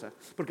una cosa,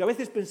 porque a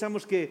veces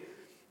pensamos que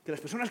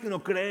las personas que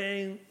no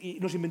creen, y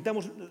nos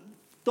inventamos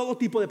todo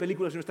tipo de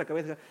películas en nuestra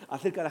cabeza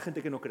acerca de la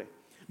gente que no cree.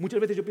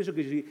 Muchas veces yo pienso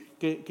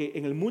que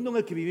en el mundo en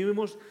el que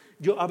vivimos,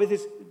 yo a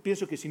veces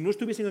pienso que si no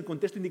estuviese en el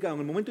contexto indicado,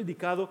 en el momento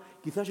indicado,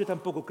 quizás yo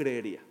tampoco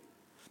creería.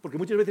 Porque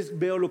muchas veces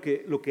veo lo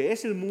que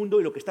es el mundo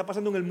y lo que está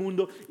pasando en el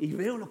mundo, y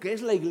veo lo que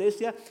es la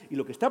iglesia y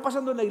lo que está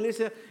pasando en la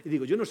iglesia, y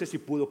digo, yo no sé si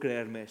puedo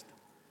creerme esto.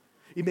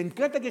 Y me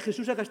encanta que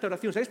Jesús haga esta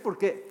oración. ¿Sabes por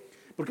qué?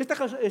 Porque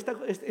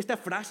esta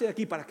frase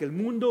aquí, para que el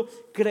mundo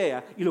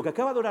crea, y lo que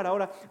acaba de orar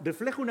ahora,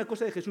 refleja una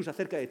cosa de Jesús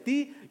acerca de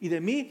ti y de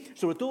mí,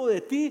 sobre todo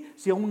de ti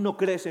si aún no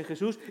crees en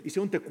Jesús y si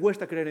aún te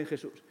cuesta creer en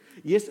Jesús.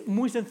 Y es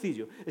muy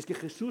sencillo, es que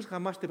Jesús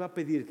jamás te va a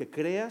pedir que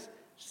creas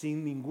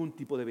sin ningún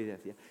tipo de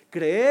evidencia.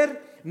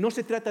 Creer no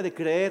se trata de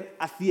creer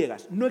a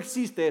ciegas, no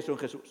existe eso en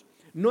Jesús,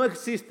 no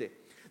existe.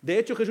 De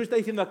hecho, Jesús está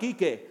diciendo aquí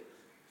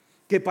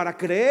que para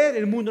creer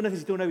el mundo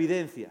necesita una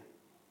evidencia.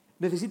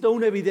 Necesito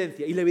una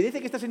evidencia. Y la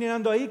evidencia que está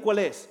señalando ahí, ¿cuál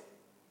es?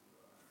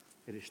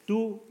 Eres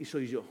tú y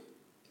soy yo.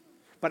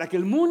 Para que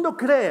el mundo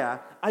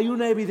crea, hay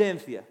una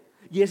evidencia.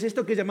 Y es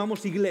esto que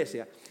llamamos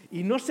iglesia.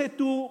 Y no sé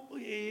tú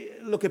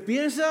lo que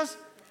piensas,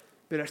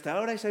 pero hasta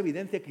ahora esa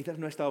evidencia quizás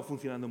no ha estado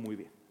funcionando muy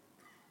bien.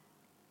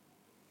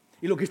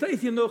 Y lo que está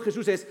diciendo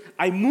Jesús es,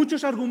 hay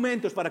muchos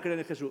argumentos para creer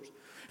en Jesús.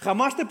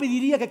 Jamás te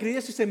pediría que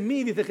creyeses en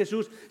mí, dice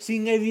Jesús,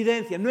 sin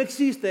evidencia. No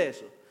existe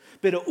eso.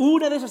 Pero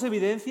una de esas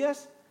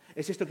evidencias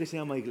es esto que se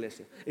llama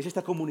iglesia. Es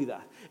esta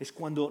comunidad. Es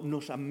cuando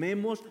nos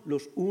amemos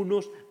los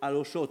unos a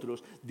los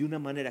otros de una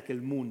manera que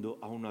el mundo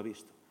aún no ha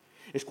visto.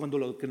 Es cuando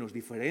lo que nos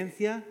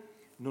diferencia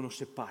no nos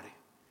separe.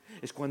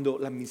 Es cuando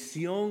la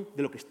misión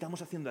de lo que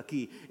estamos haciendo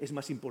aquí es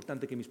más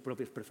importante que mis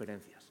propias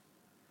preferencias.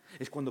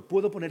 Es cuando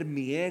puedo poner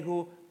mi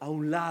ego a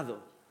un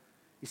lado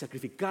y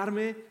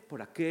sacrificarme por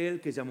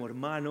aquel que llamo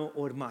hermano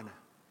o hermana.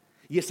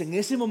 Y es en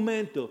ese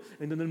momento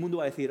en donde el mundo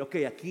va a decir, ok,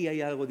 aquí hay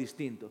algo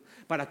distinto.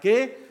 ¿Para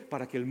qué?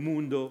 Para que el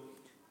mundo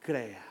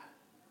crea.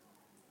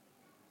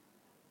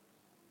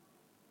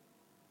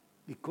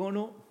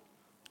 Icono,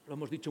 lo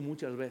hemos dicho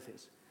muchas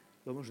veces,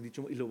 lo hemos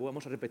dicho y lo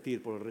vamos a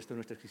repetir por el resto de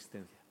nuestra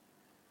existencia.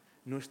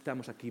 No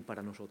estamos aquí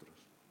para nosotros.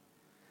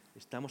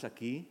 Estamos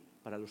aquí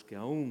para los que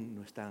aún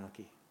no están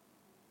aquí.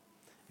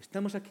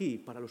 Estamos aquí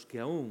para los que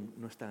aún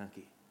no están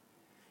aquí.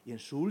 Y en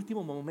su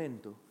último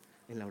momento,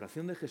 en la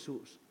oración de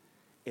Jesús,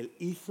 Él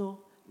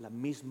hizo la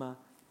misma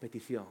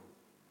petición.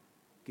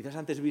 Quizás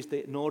antes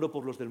viste, no oro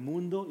por los del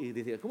mundo, y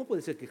decías, ¿cómo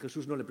puede ser que a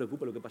Jesús no le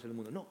preocupe lo que pasa en el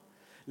mundo? No,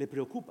 le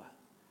preocupa.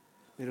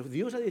 Pero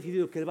Dios ha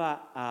decidido que Él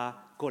va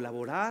a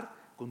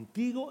colaborar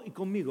contigo y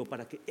conmigo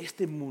para que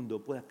este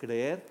mundo pueda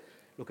creer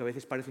lo que a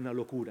veces parece una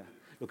locura,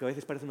 lo que a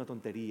veces parece una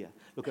tontería,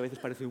 lo que a veces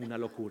parece una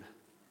locura.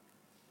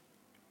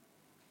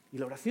 Y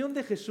la oración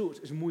de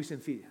Jesús es muy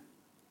sencilla.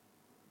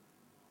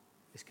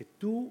 Es que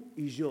tú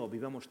y yo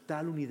vivamos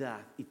tal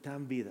unidad y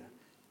tal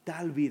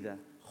vida,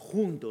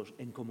 juntos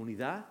en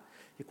comunidad,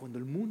 que cuando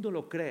el mundo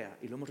lo crea,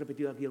 y lo hemos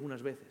repetido aquí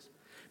algunas veces,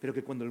 pero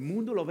que cuando el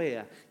mundo lo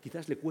vea,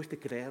 quizás le cueste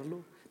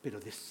creerlo, pero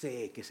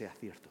desee que sea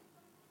cierto.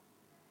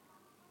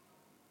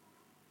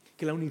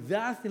 Que la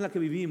unidad en la que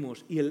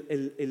vivimos y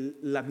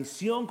la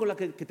misión con la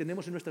que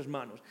tenemos en nuestras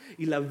manos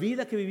y la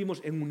vida que vivimos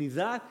en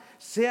unidad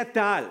sea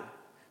tal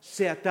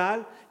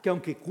que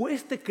aunque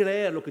cueste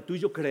creer lo que tú y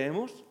yo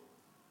creemos,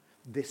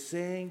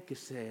 deseen que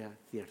sea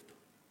cierto.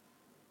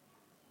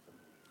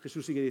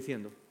 Jesús sigue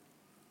diciendo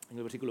en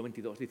el versículo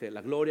 22, dice,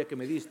 la gloria que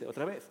me diste,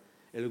 otra vez,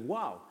 el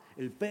wow,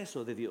 el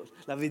peso de Dios,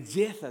 la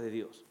belleza de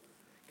Dios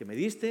que me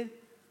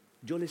diste,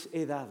 yo les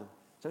he dado.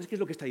 ¿Sabes qué es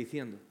lo que está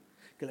diciendo?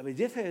 Que la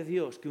belleza de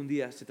Dios que un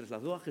día se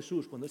trasladó a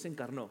Jesús cuando Él se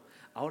encarnó,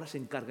 ahora se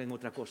encarga en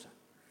otra cosa.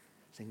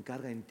 Se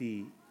encarna en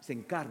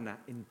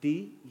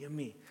ti y en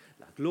mí.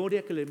 La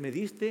gloria que me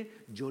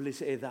diste, yo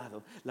les he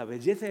dado. La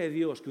belleza de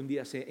Dios que un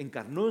día se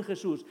encarnó en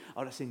Jesús,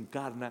 ahora se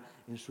encarna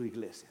en su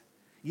iglesia.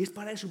 Y es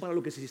para eso para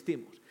lo que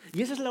existimos.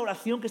 Y esa es la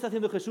oración que está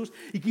haciendo Jesús.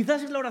 Y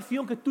quizás es la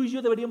oración que tú y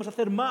yo deberíamos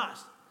hacer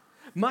más.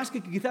 Más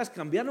que quizás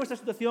cambiar nuestra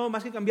situación,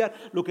 más que cambiar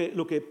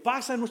lo que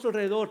pasa a nuestro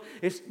alrededor.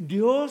 Es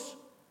Dios,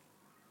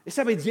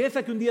 esa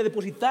belleza que un día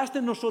depositaste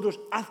en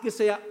nosotros, haz que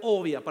sea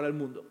obvia para el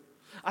mundo.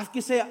 Haz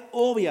que sea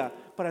obvia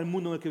para el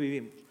mundo en el que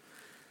vivimos.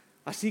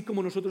 Así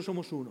como nosotros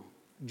somos uno,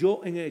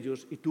 yo en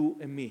ellos y tú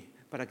en mí,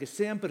 para que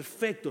sean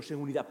perfectos en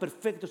unidad,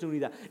 perfectos en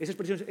unidad. Esa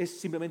expresión es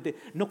simplemente,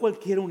 no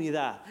cualquier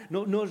unidad,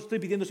 no estoy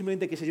pidiendo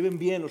simplemente que se lleven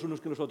bien los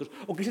unos que los otros,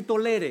 o que se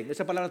toleren,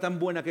 esa palabra tan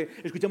buena que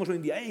escuchamos hoy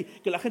en día,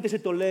 que la gente se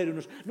tolere.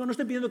 No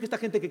estoy pidiendo que esta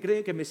gente que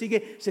cree, que me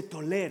sigue, se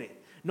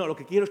tolere. No, lo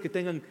que quiero es que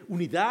tengan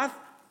unidad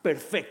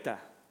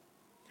perfecta,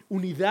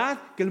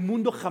 unidad que el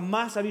mundo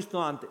jamás ha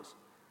visto antes.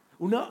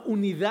 Una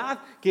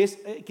unidad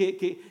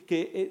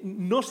que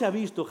no se ha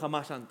visto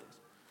jamás antes.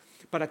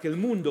 Para que el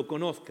mundo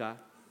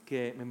conozca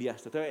que me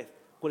enviaste. Otra vez,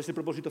 ¿cuál es el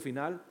propósito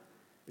final?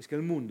 Es que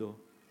el mundo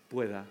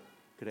pueda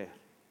creer.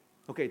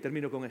 Ok,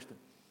 termino con esto.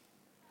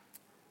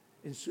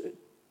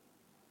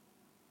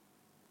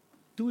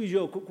 Tú y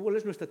yo, ¿cuál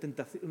es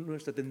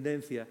nuestra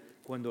tendencia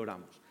cuando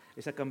oramos?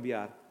 Es a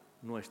cambiar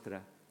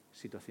nuestra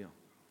situación.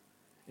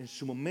 En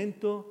su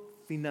momento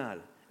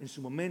final,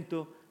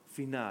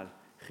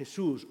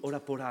 Jesús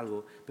ora por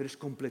algo, pero es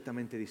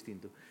completamente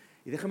distinto.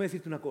 Y déjame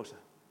decirte una cosa.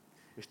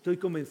 Estoy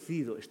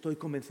convencido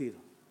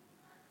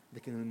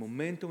de que en el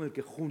momento en el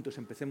que juntos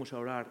empecemos a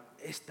orar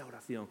esta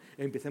oración,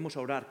 empecemos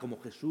a orar como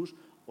Jesús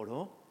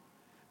oró,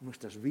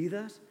 nuestras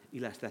vidas y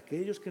las de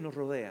aquellos que nos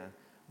rodean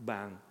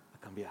van a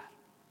cambiar.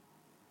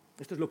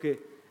 Esto es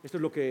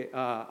lo que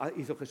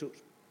hizo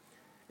Jesús.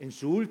 En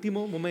su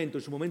último momento,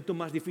 en su momento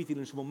más difícil,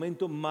 en su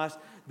momento más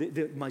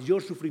de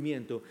mayor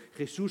sufrimiento,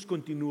 Jesús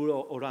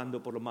continuó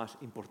orando por lo más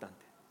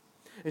importante.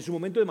 En su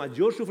momento de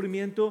mayor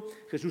sufrimiento,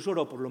 Jesús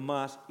oró por lo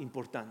más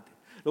importante.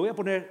 Lo voy a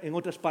poner en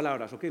otras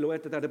palabras, ¿ok? Lo voy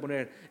a tratar de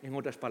poner en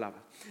otras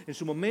palabras. En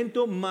su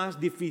momento más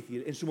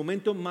difícil,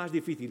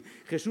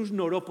 Jesús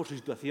no oró por su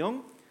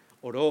situación,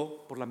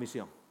 oró por la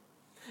misión.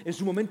 En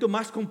su momento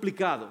más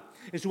complicado,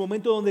 en su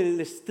momento donde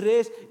el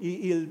estrés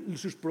y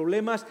sus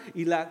problemas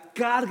y la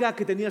carga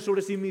que tenía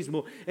sobre sí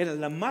mismo era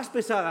la más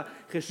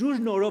pesada, Jesús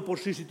no oró por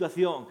su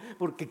situación,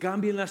 porque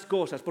cambien las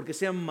cosas, porque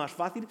sean más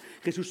fáciles.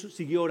 Jesús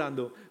siguió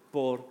orando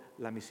por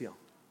la misión.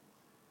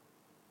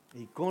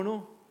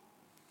 Icono,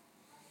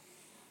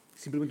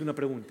 simplemente una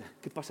pregunta.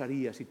 ¿Qué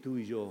pasaría si tú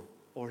y yo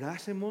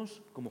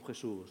orásemos como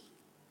Jesús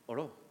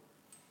oró?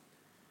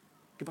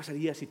 ¿Qué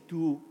pasaría si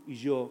tú y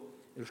yo,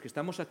 los que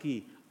estamos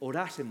aquí,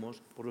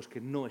 orásemos por los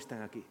que no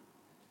están aquí?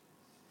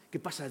 ¿Qué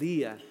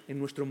pasaría en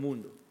nuestro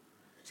mundo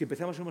si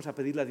empezásemos a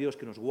pedirle a Dios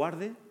que nos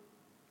guarde,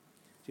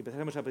 si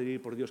empezásemos a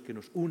pedir por Dios que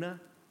nos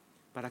una?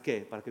 ¿Para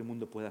qué? Para que el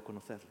mundo pueda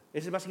conocerle.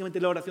 Esa es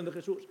básicamente la oración de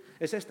Jesús.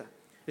 Es esta.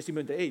 Es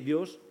simplemente, hey,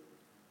 Dios,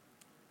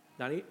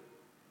 Dani,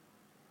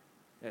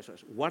 eso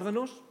es,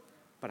 guárdanos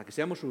para que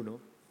seamos uno,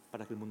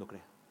 para que el mundo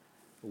crea.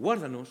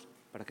 Guárdanos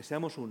para que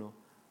seamos uno,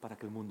 para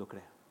que el mundo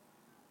crea.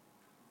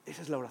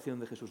 Esa es la oración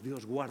de Jesús.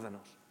 Dios,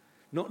 guárdanos.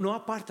 No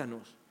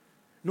apártanos,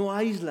 no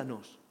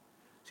aíslanos,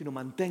 sino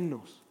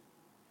manténnos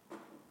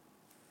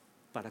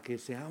para que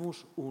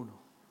seamos uno,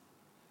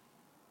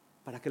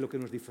 para que lo que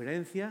nos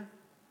diferencia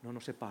no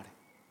nos separe.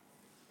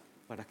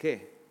 ¿Para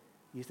qué?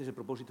 Y este es el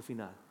propósito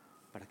final,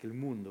 para que el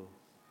mundo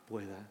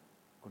pueda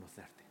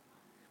conocerte.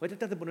 Voy a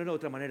tratar de ponerlo de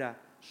otra manera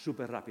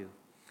súper rápido.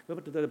 Voy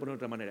a tratar de ponerlo de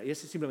otra manera, y es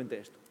simplemente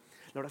esto.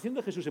 La oración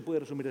de Jesús se puede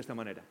resumir de esta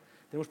manera.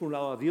 Tenemos por un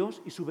lado a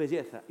Dios y su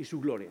belleza y su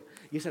gloria,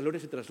 y esa gloria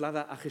se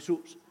traslada a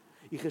Jesús.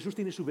 Y Jesús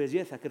tiene su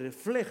belleza que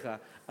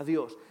refleja a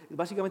Dios.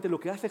 Básicamente lo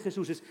que hace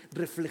Jesús es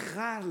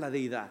reflejar la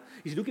deidad.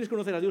 Y si tú quieres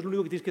conocer a Dios, lo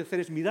único que tienes que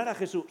hacer es mirar a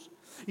Jesús.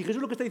 Y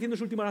Jesús lo que está diciendo en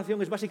su última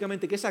oración es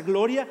básicamente que esa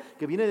gloria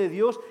que viene de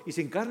Dios y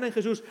se encarna en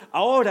Jesús,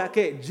 ahora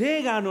que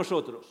llega a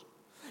nosotros.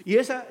 Y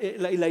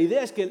la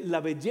idea es que la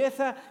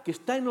belleza que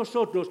está en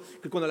nosotros,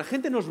 que cuando la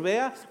gente nos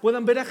vea,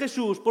 puedan ver a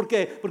Jesús. ¿Por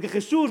qué? Porque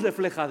Jesús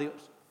refleja a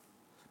Dios.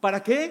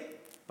 ¿Para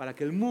qué? Para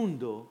que el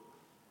mundo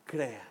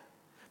crea.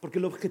 Porque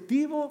el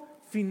objetivo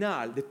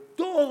final de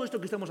todo esto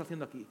que estamos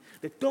haciendo aquí,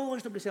 de todo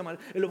esto que se llama,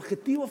 el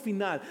objetivo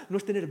final no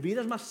es tener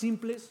vidas más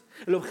simples,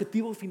 el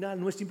objetivo final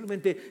no es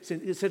simplemente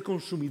ser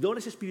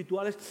consumidores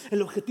espirituales,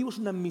 el objetivo es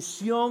una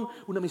misión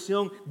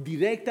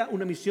directa,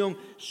 una misión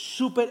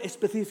súper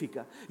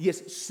específica, y es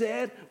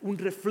ser un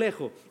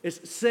reflejo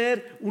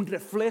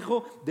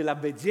de la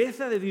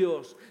belleza de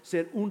Dios,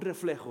 ser un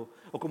reflejo,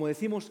 o como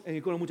decimos en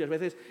Icono muchas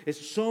veces,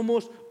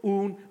 somos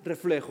un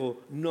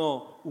reflejo,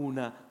 no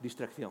una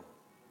distracción.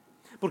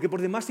 Porque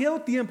por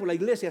demasiado tiempo la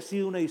iglesia ha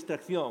sido una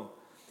distracción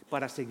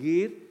para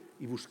seguir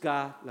y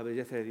buscar la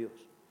belleza de Dios.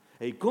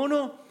 E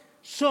Icono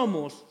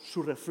somos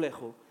su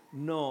reflejo,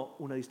 no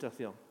una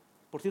distracción.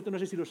 Por cierto, no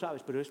sé si lo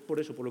sabes, pero es por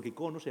eso por lo que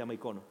Icono se llama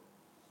Icono.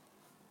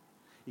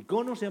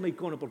 Icono se llama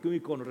Icono porque un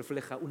icono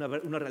refleja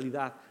una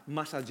realidad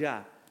más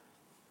allá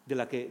de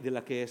la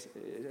que es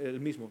el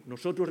mismo.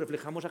 Nosotros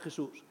reflejamos a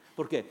Jesús.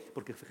 ¿Por qué?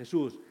 Porque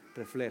Jesús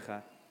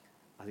refleja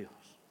a Dios.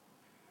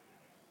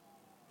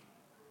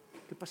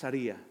 ¿Qué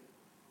pasaría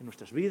en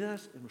nuestras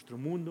vidas, en nuestro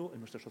mundo, en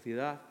nuestra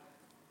sociedad,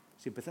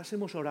 si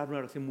empezásemos a orar una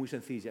oración muy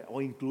sencilla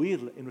o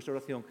incluir en nuestra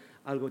oración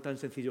algo tan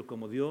sencillo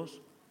como Dios,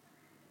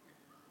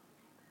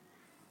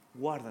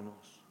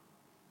 guárdanos,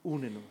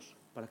 únenos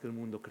para que el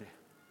mundo crea?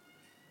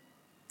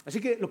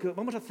 Así que lo que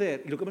vamos a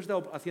hacer, y lo que hemos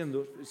estado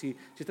haciendo, si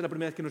esta es la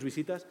primera vez que nos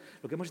visitas,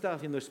 lo que hemos estado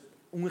haciendo es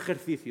un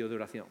ejercicio de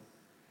oración.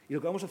 Y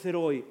lo que vamos a hacer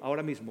hoy,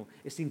 ahora mismo,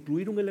 es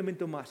incluir un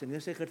elemento más en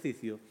ese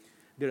ejercicio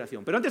de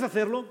oración. Pero antes de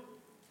hacerlo,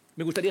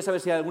 me gustaría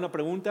saber si hay alguna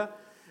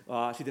pregunta.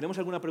 Si tenemos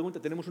alguna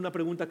pregunta, tenemos una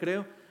pregunta,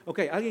 creo.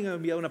 Ok, alguien ha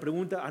enviado una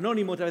pregunta.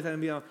 Anónimo otra vez ha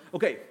enviado.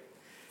 Ok,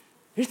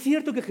 es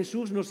cierto que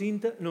Jesús nos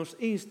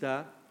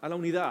insta a la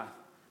unidad,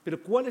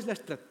 pero ¿cuál es la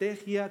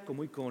estrategia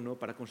como Icono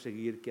para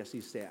conseguir que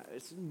así sea?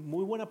 Es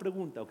muy buena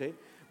pregunta, ok.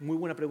 Muy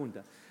buena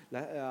pregunta.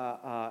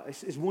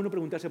 Es bueno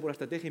preguntarse por la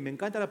estrategia y me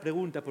encanta la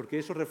pregunta porque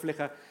eso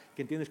refleja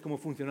que entiendes cómo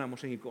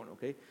funcionamos en Icono,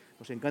 ok.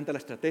 Nos encanta la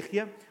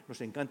estrategia,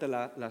 nos encantan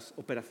las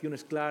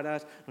operaciones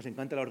claras, nos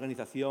encanta la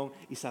organización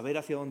y saber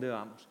hacia dónde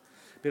vamos.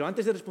 Pero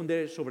antes de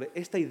responder sobre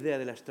esta idea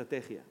de la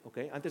estrategia,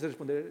 ¿okay? Antes de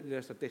responder de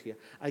la estrategia,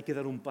 hay que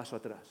dar un paso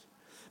atrás.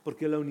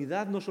 Porque la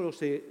unidad no solo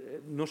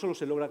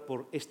se logra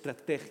por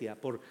estrategia,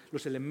 por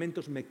los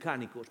elementos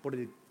mecánicos, por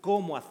el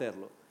cómo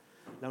hacerlo.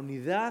 La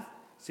unidad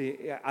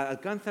se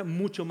alcanza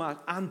mucho más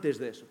antes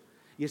de eso.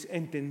 Y es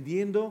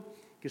entendiendo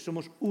que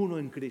somos uno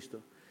en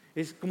Cristo.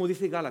 Es como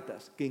dice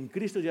Gálatas, que en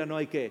Cristo ya no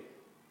hay ¿qué?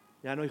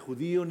 Ya no hay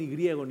judío, ni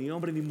griego, ni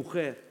hombre, ni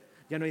mujer.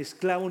 Ya no hay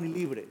esclavo, ni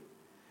libre.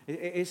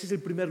 Ese es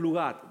el primer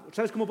lugar.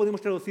 ¿Sabes cómo podemos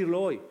traducirlo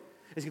hoy?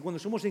 Es que cuando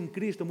somos en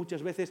Cristo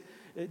muchas veces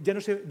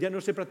ya no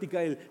se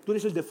practica tú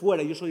eres el de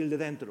fuera y yo soy el de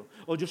dentro.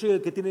 O yo soy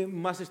el que tiene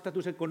más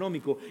estatus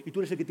económico y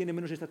tú eres el que tiene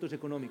menos estatus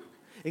económico.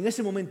 En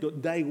ese momento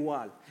da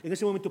igual. En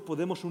ese momento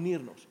podemos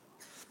unirnos.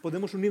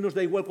 Podemos unirnos,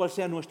 da igual cuál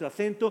sea nuestro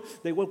acento,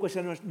 da igual cuál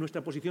sea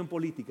nuestra posición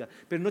política.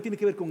 Pero no tiene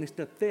que ver con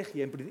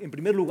estrategia, en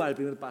primer lugar, el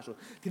primer paso.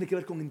 Tiene que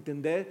ver con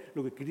entender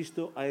lo que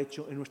Cristo ha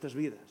hecho en nuestras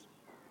vidas.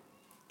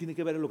 Tiene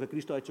que ver lo que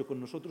Cristo ha hecho con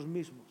nosotros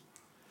mismos.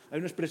 Hay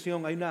una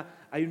expresión,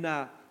 hay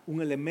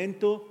un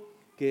elemento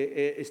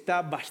que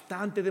está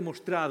bastante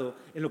demostrado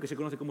en lo que se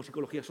conoce como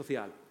psicología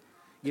social.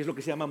 Y es lo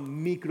que se llama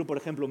por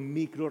ejemplo,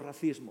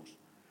 microracismos,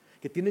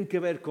 que tienen que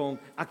ver con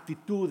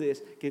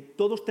actitudes que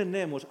todos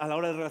tenemos a la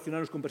hora de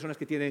relacionarnos con personas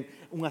que tienen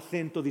un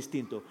acento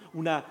distinto,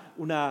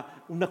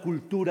 una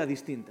cultura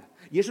distinta.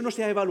 Y eso no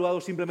se ha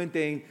evaluado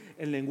simplemente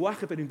en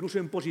lenguaje, pero incluso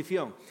en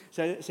posición.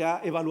 Se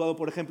ha evaluado,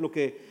 por ejemplo,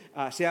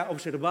 se ha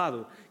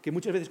observado que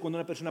muchas veces cuando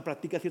una persona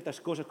practica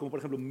ciertas cosas, como por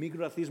ejemplo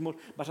microracismos,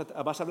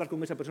 vas a hablar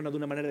con esa persona de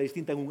una manera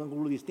distinta, en un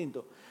ángulo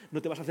distinto.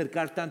 No te vas a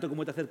acercar tanto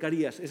como te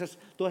acercarías,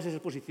 todas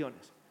esas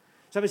posiciones.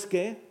 ¿Sabes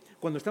qué?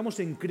 Cuando estamos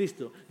en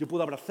Cristo, yo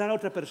puedo abrazar a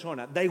otra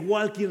persona, da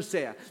igual quién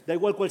sea, da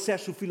igual cuál sea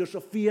su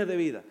filosofía de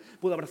vida.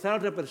 Puedo abrazar a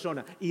otra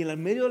persona y en el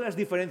medio de las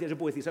diferencias yo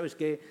puedo decir, ¿sabes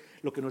qué?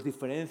 Lo que nos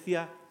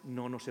diferencia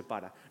no nos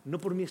separa. No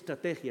por mi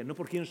estrategia, no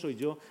por quién soy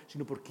yo,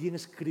 sino por quién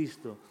es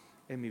Cristo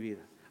en mi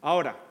vida.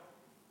 Ahora,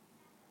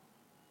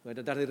 voy a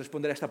tratar de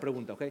responder a esta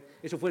pregunta, ¿ok?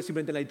 Eso fue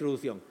simplemente la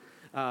introducción.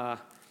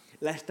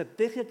 La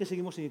estrategia que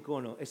seguimos en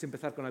Icono es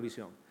empezar con la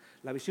visión.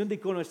 La visión de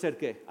Icono es ser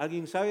 ¿qué?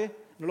 ¿Alguien sabe?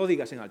 No lo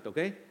digas en alto, ¿ok?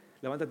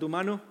 Levanta tu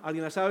mano,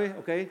 ¿alguien la sabe?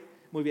 ¿Ok?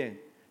 Muy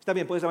bien. Está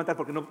bien, puedes levantar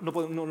porque no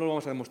lo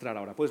vamos a demostrar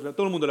ahora.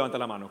 Todo el mundo levanta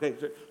la mano, ¿ok?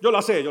 Yo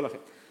la sé.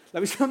 La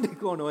visión de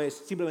Icono es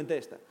simplemente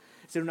esta.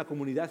 Ser una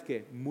comunidad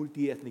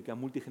multiétnica,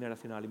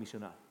 multigeneracional y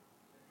misional.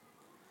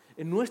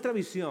 En nuestra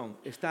visión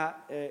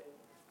está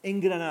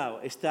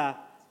engranado,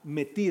 está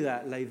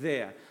metida la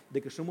idea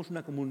de que somos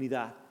una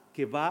comunidad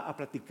que va a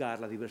practicar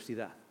la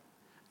diversidad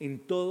en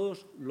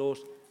todos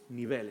los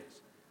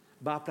niveles.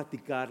 Va a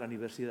practicar la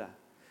diversidad.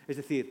 Es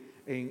decir,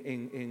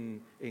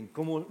 en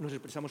cómo nos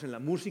expresamos en la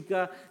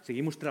música,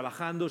 seguimos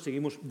trabajando,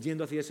 seguimos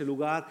yendo hacia ese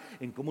lugar,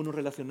 en cómo nos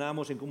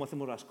relacionamos, en cómo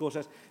hacemos las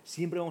cosas.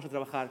 Siempre vamos a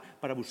trabajar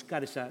para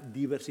buscar esa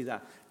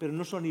diversidad, pero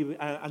no solo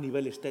a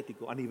nivel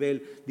estético, a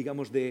nivel,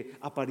 digamos, de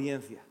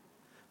apariencia.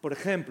 Por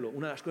ejemplo,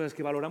 una de las cosas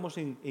que valoramos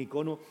en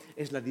Icono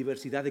es la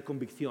diversidad de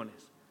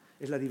convicciones.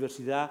 Es la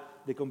diversidad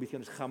de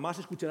convicciones. Jamás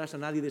escucharás a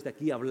nadie desde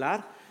aquí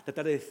hablar,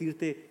 tratar de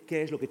decirte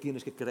qué es lo que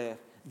tienes que creer,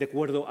 de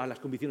acuerdo a las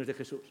convicciones de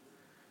Jesús.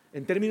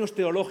 En términos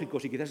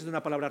teológicos, y quizás es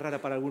una palabra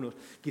rara para algunos,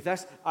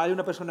 quizás hay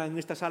una persona en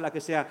esta sala que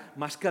sea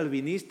más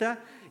calvinista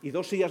y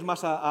dos sillas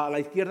más a la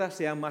izquierda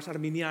sean más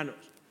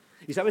arminianos.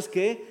 ¿Y sabes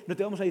qué? No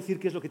te vamos a decir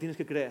qué es lo que tienes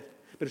que creer,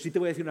 pero sí te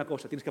voy a decir una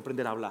cosa, tienes que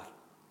aprender a hablar.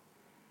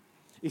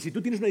 Y si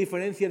tú tienes una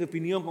diferencia de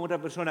opinión con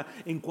otra persona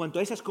en cuanto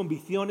a esas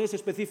convicciones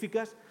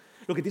específicas,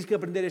 lo que tienes que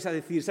aprender es a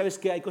decir, ¿sabes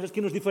qué? Hay cosas que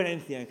nos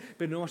diferencian,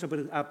 pero no vamos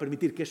a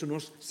permitir que eso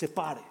nos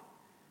separe.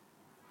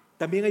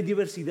 También hay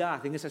diversidad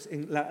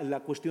en la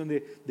cuestión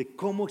de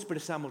cómo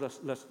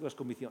expresamos las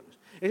convicciones.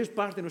 Esa es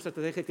parte de nuestra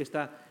estrategia que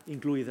está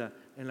incluida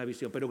en la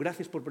visión. Pero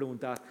gracias por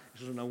preguntar,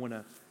 eso es una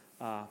buena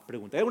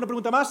pregunta. ¿Hay alguna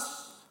pregunta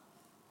más?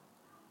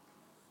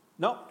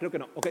 No, creo que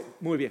no. Ok,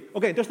 muy bien.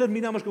 Ok, entonces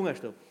terminamos con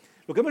esto.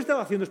 Lo que hemos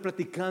estado haciendo es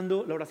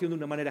practicando la oración de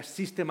una manera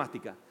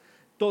sistemática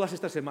todas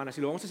estas semanas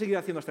y lo vamos a seguir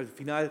haciendo hasta el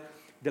final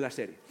de la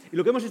serie. Y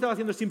lo que hemos estado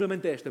haciendo es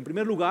simplemente esto. En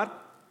primer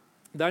lugar,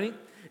 Dani,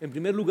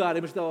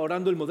 hemos estado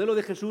orando el modelo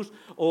de Jesús,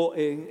 o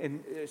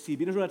si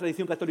vienes de una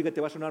tradición católica te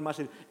va a sonar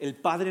más el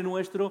Padre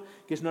Nuestro,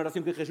 que es una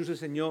oración que Jesús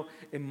enseñó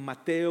en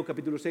Mateo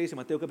capítulo 6. En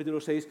Mateo capítulo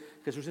 6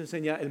 Jesús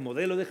enseña el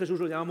modelo de Jesús,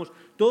 lo llamamos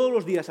todos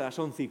los días a las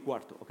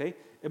 11:15, ¿ok?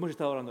 Hemos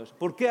estado orando eso.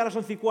 ¿Por qué a las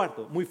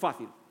 11:15? Muy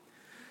fácil.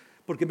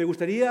 Porque me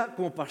gustaría,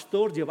 como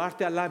pastor,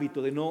 llevarte al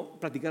hábito de no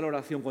practicar la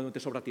oración cuando te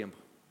sobra tiempo.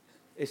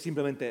 Es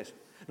simplemente eso.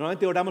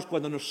 Normalmente oramos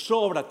cuando nos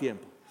sobra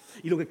tiempo.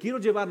 Y lo que quiero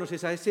llevarnos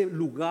es a ese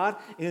lugar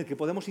en el que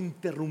podemos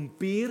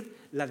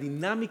interrumpir la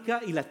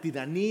dinámica y la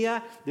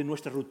tiranía de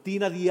nuestra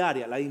rutina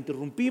diaria. La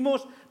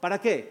interrumpimos,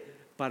 ¿para qué?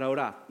 Para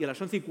orar. Y a las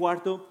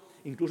 11:15,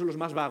 incluso los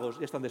más vagos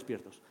ya están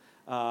despiertos.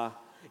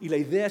 Y la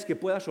idea es que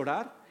puedas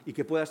orar y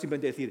que puedas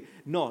simplemente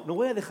decir, no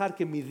voy a dejar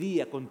que mi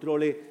día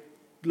controle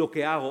lo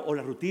que hago o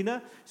la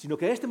rutina, sino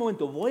que en este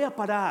momento voy a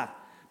parar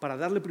para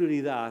darle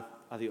prioridad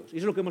a Dios. Y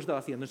eso es lo que hemos estado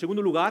haciendo. En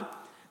segundo lugar,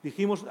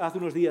 dijimos hace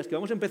unos días que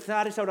vamos a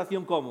empezar esa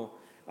oración ¿cómo?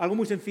 Algo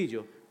muy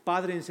sencillo.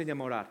 Padre,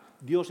 enséñame a orar.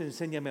 Dios,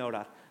 enséñame a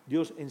orar.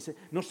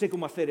 No sé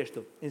cómo hacer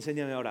esto.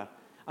 Enséñame a orar.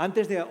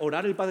 Antes de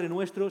orar el Padre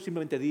Nuestro,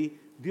 simplemente di,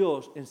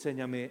 Dios,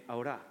 enséñame a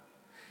orar.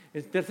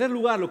 En tercer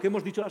lugar, lo que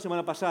hemos dicho la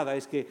semana pasada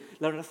es que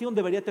la oración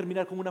debería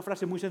terminar con una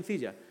frase muy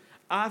sencilla.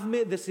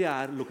 Hazme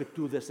desear lo que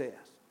tú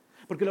deseas.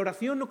 Porque la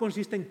oración no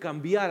consiste en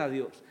cambiar a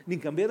Dios, ni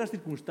en cambiar las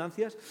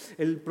circunstancias.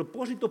 El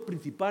propósito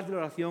principal de la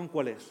oración,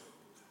 ¿cuál es?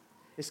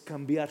 Es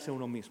cambiarse a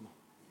uno mismo.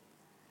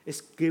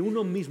 Es que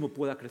uno mismo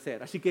pueda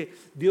crecer. Así que,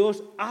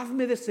 Dios,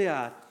 hazme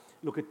desear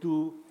lo que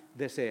tú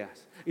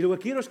deseas. Y lo que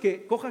quiero es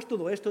que cojas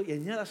todo esto y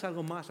añadas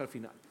algo más al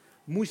final.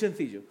 Muy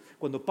sencillo.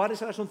 Cuando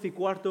pares a las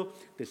 11:15,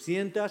 te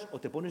sientas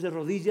o te pones de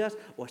rodillas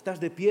o estás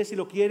de pie si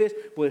lo quieres,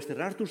 puedes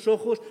cerrar tus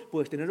ojos,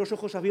 puedes tener los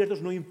ojos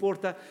abiertos, no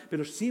importa,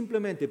 pero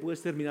simplemente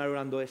puedes terminar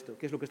orando esto,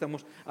 que es lo que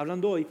estamos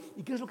hablando hoy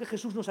y que es lo que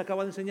Jesús nos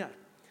acaba de enseñar.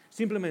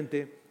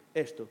 Simplemente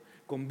esto,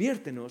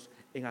 conviértenos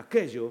en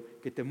aquello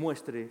que te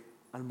muestre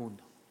al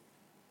mundo.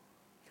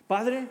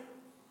 Padre,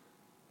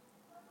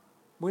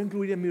 voy a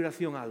incluir en mi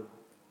oración algo.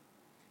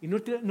 Y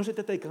no se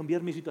trata de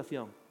cambiar mi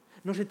situación.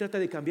 No se trata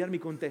de cambiar mi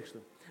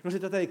contexto. No se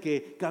trata de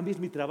que cambies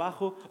mi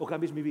trabajo o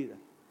cambies mi vida.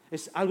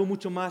 Es algo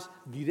mucho más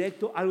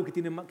directo, algo que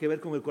tiene que ver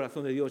con el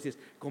corazón de Dios. Y es,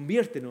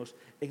 conviértenos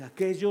en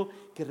aquello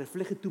que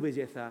refleje tu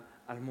belleza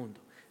al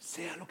mundo.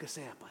 Sea lo que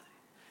sea, Padre.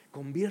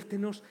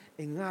 Conviértenos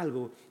en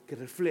algo que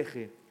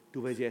refleje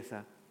tu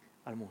belleza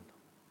al mundo.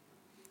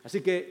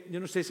 Así que yo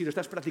no sé si lo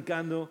estás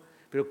practicando,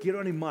 pero quiero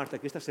animarte a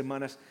que estas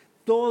semanas,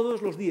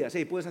 todos los días,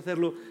 puedes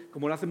hacerlo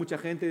como lo hace mucha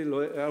gente,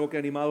 algo que he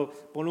animado,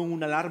 pones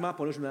una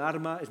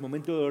alarma, es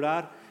momento de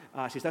orar.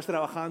 Si estás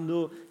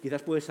trabajando,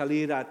 quizás puedes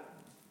salir a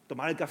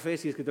tomar el café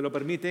si es que te lo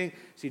permiten,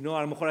 si no,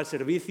 a lo mejor al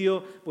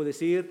servicio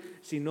puedes ir,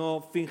 si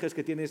no finges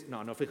que tienes...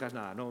 No finjas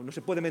nada, no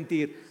se puede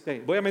mentir.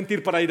 Voy a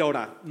mentir para ir a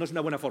orar, no es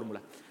una buena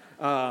fórmula.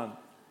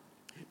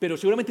 Pero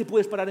seguramente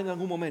puedes parar en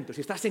algún momento.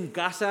 Si estás en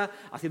casa,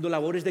 haciendo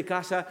labores de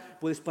casa,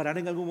 puedes parar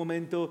en algún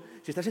momento.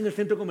 Si estás en el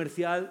centro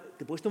comercial,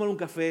 te puedes tomar un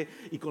café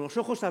y con los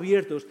ojos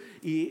abiertos.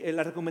 Y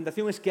la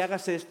recomendación es que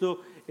hagas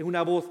esto en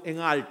una voz en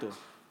alto.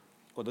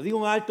 Cuando digo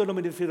en alto no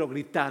me refiero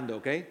gritando,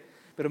 ¿ok?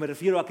 Pero me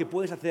refiero a que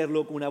puedes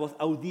hacerlo con una voz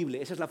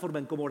audible. Esa es la forma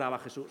en cómo oraba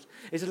Jesús.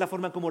 Esa es la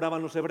forma en cómo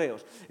oraban los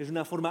hebreos. Es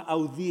una forma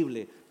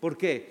audible. ¿Por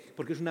qué?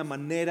 Porque es una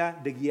manera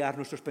de guiar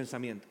nuestros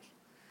pensamientos.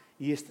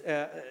 Y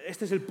este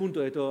es el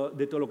punto de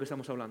todo lo que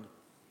estamos hablando.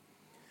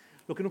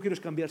 Lo que no quiero es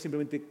cambiar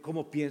simplemente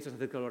cómo piensas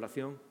acerca de la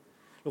oración.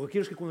 Lo que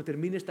quiero es que cuando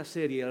termine esta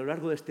serie, a lo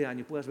largo de este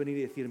año, puedas venir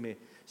y decirme,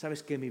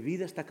 sabes que mi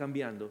vida está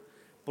cambiando.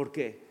 ¿Por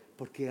qué?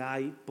 Porque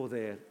hay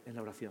poder en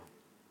la oración.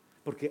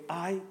 Porque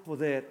hay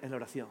poder en la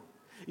oración.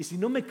 Y si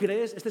no me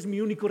crees, este es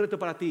mi único reto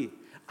para ti.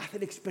 Haz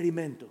el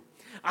experimento.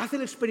 Haz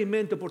el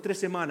experimento por 3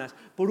 semanas,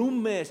 por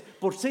 1 mes,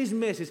 por 6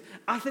 meses.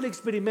 Haz el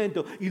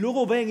experimento y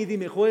luego ven y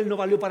dime, Joel, no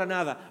valió para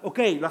nada. Ok,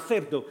 lo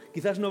acepto,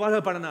 quizás no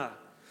vale para nada.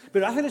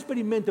 Pero haz el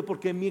experimento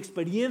porque en mi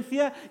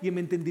experiencia y en mi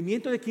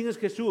entendimiento de quién es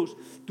Jesús,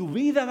 tu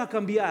vida va a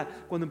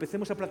cambiar cuando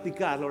empecemos a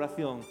practicar la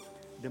oración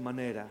de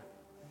manera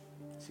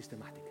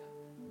sistemática.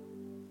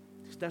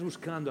 Si estás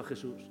buscando a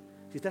Jesús,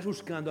 si estás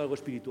buscando algo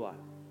espiritual,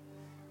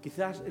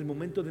 quizás el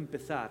momento de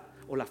empezar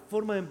o la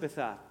forma de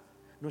empezar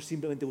no es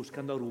simplemente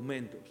buscando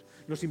argumentos,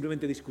 no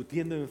simplemente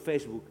discutiendo en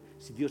Facebook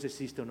si Dios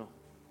existe o no.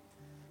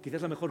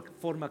 Quizás la mejor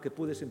forma que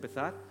puedes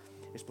empezar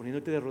es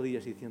poniéndote de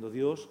rodillas y diciendo,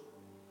 Dios,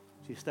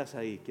 si estás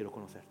ahí, quiero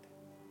conocerte.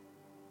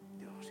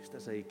 Dios, si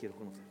estás ahí, quiero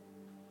conocerte.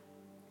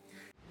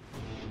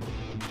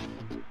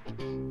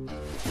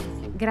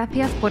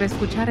 Gracias por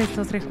escuchar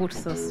estos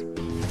recursos.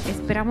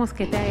 Esperamos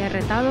que te haya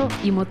retado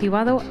y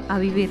motivado a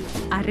vivir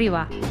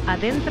arriba,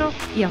 adentro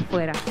y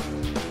afuera.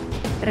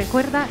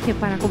 Recuerda que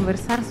para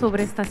conversar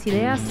sobre estas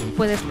ideas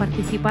puedes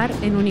participar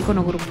en un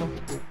Icono Grupo.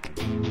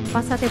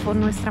 Pásate por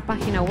nuestra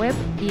página web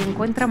y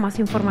encuentra más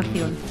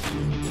información.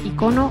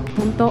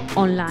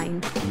 icono.online.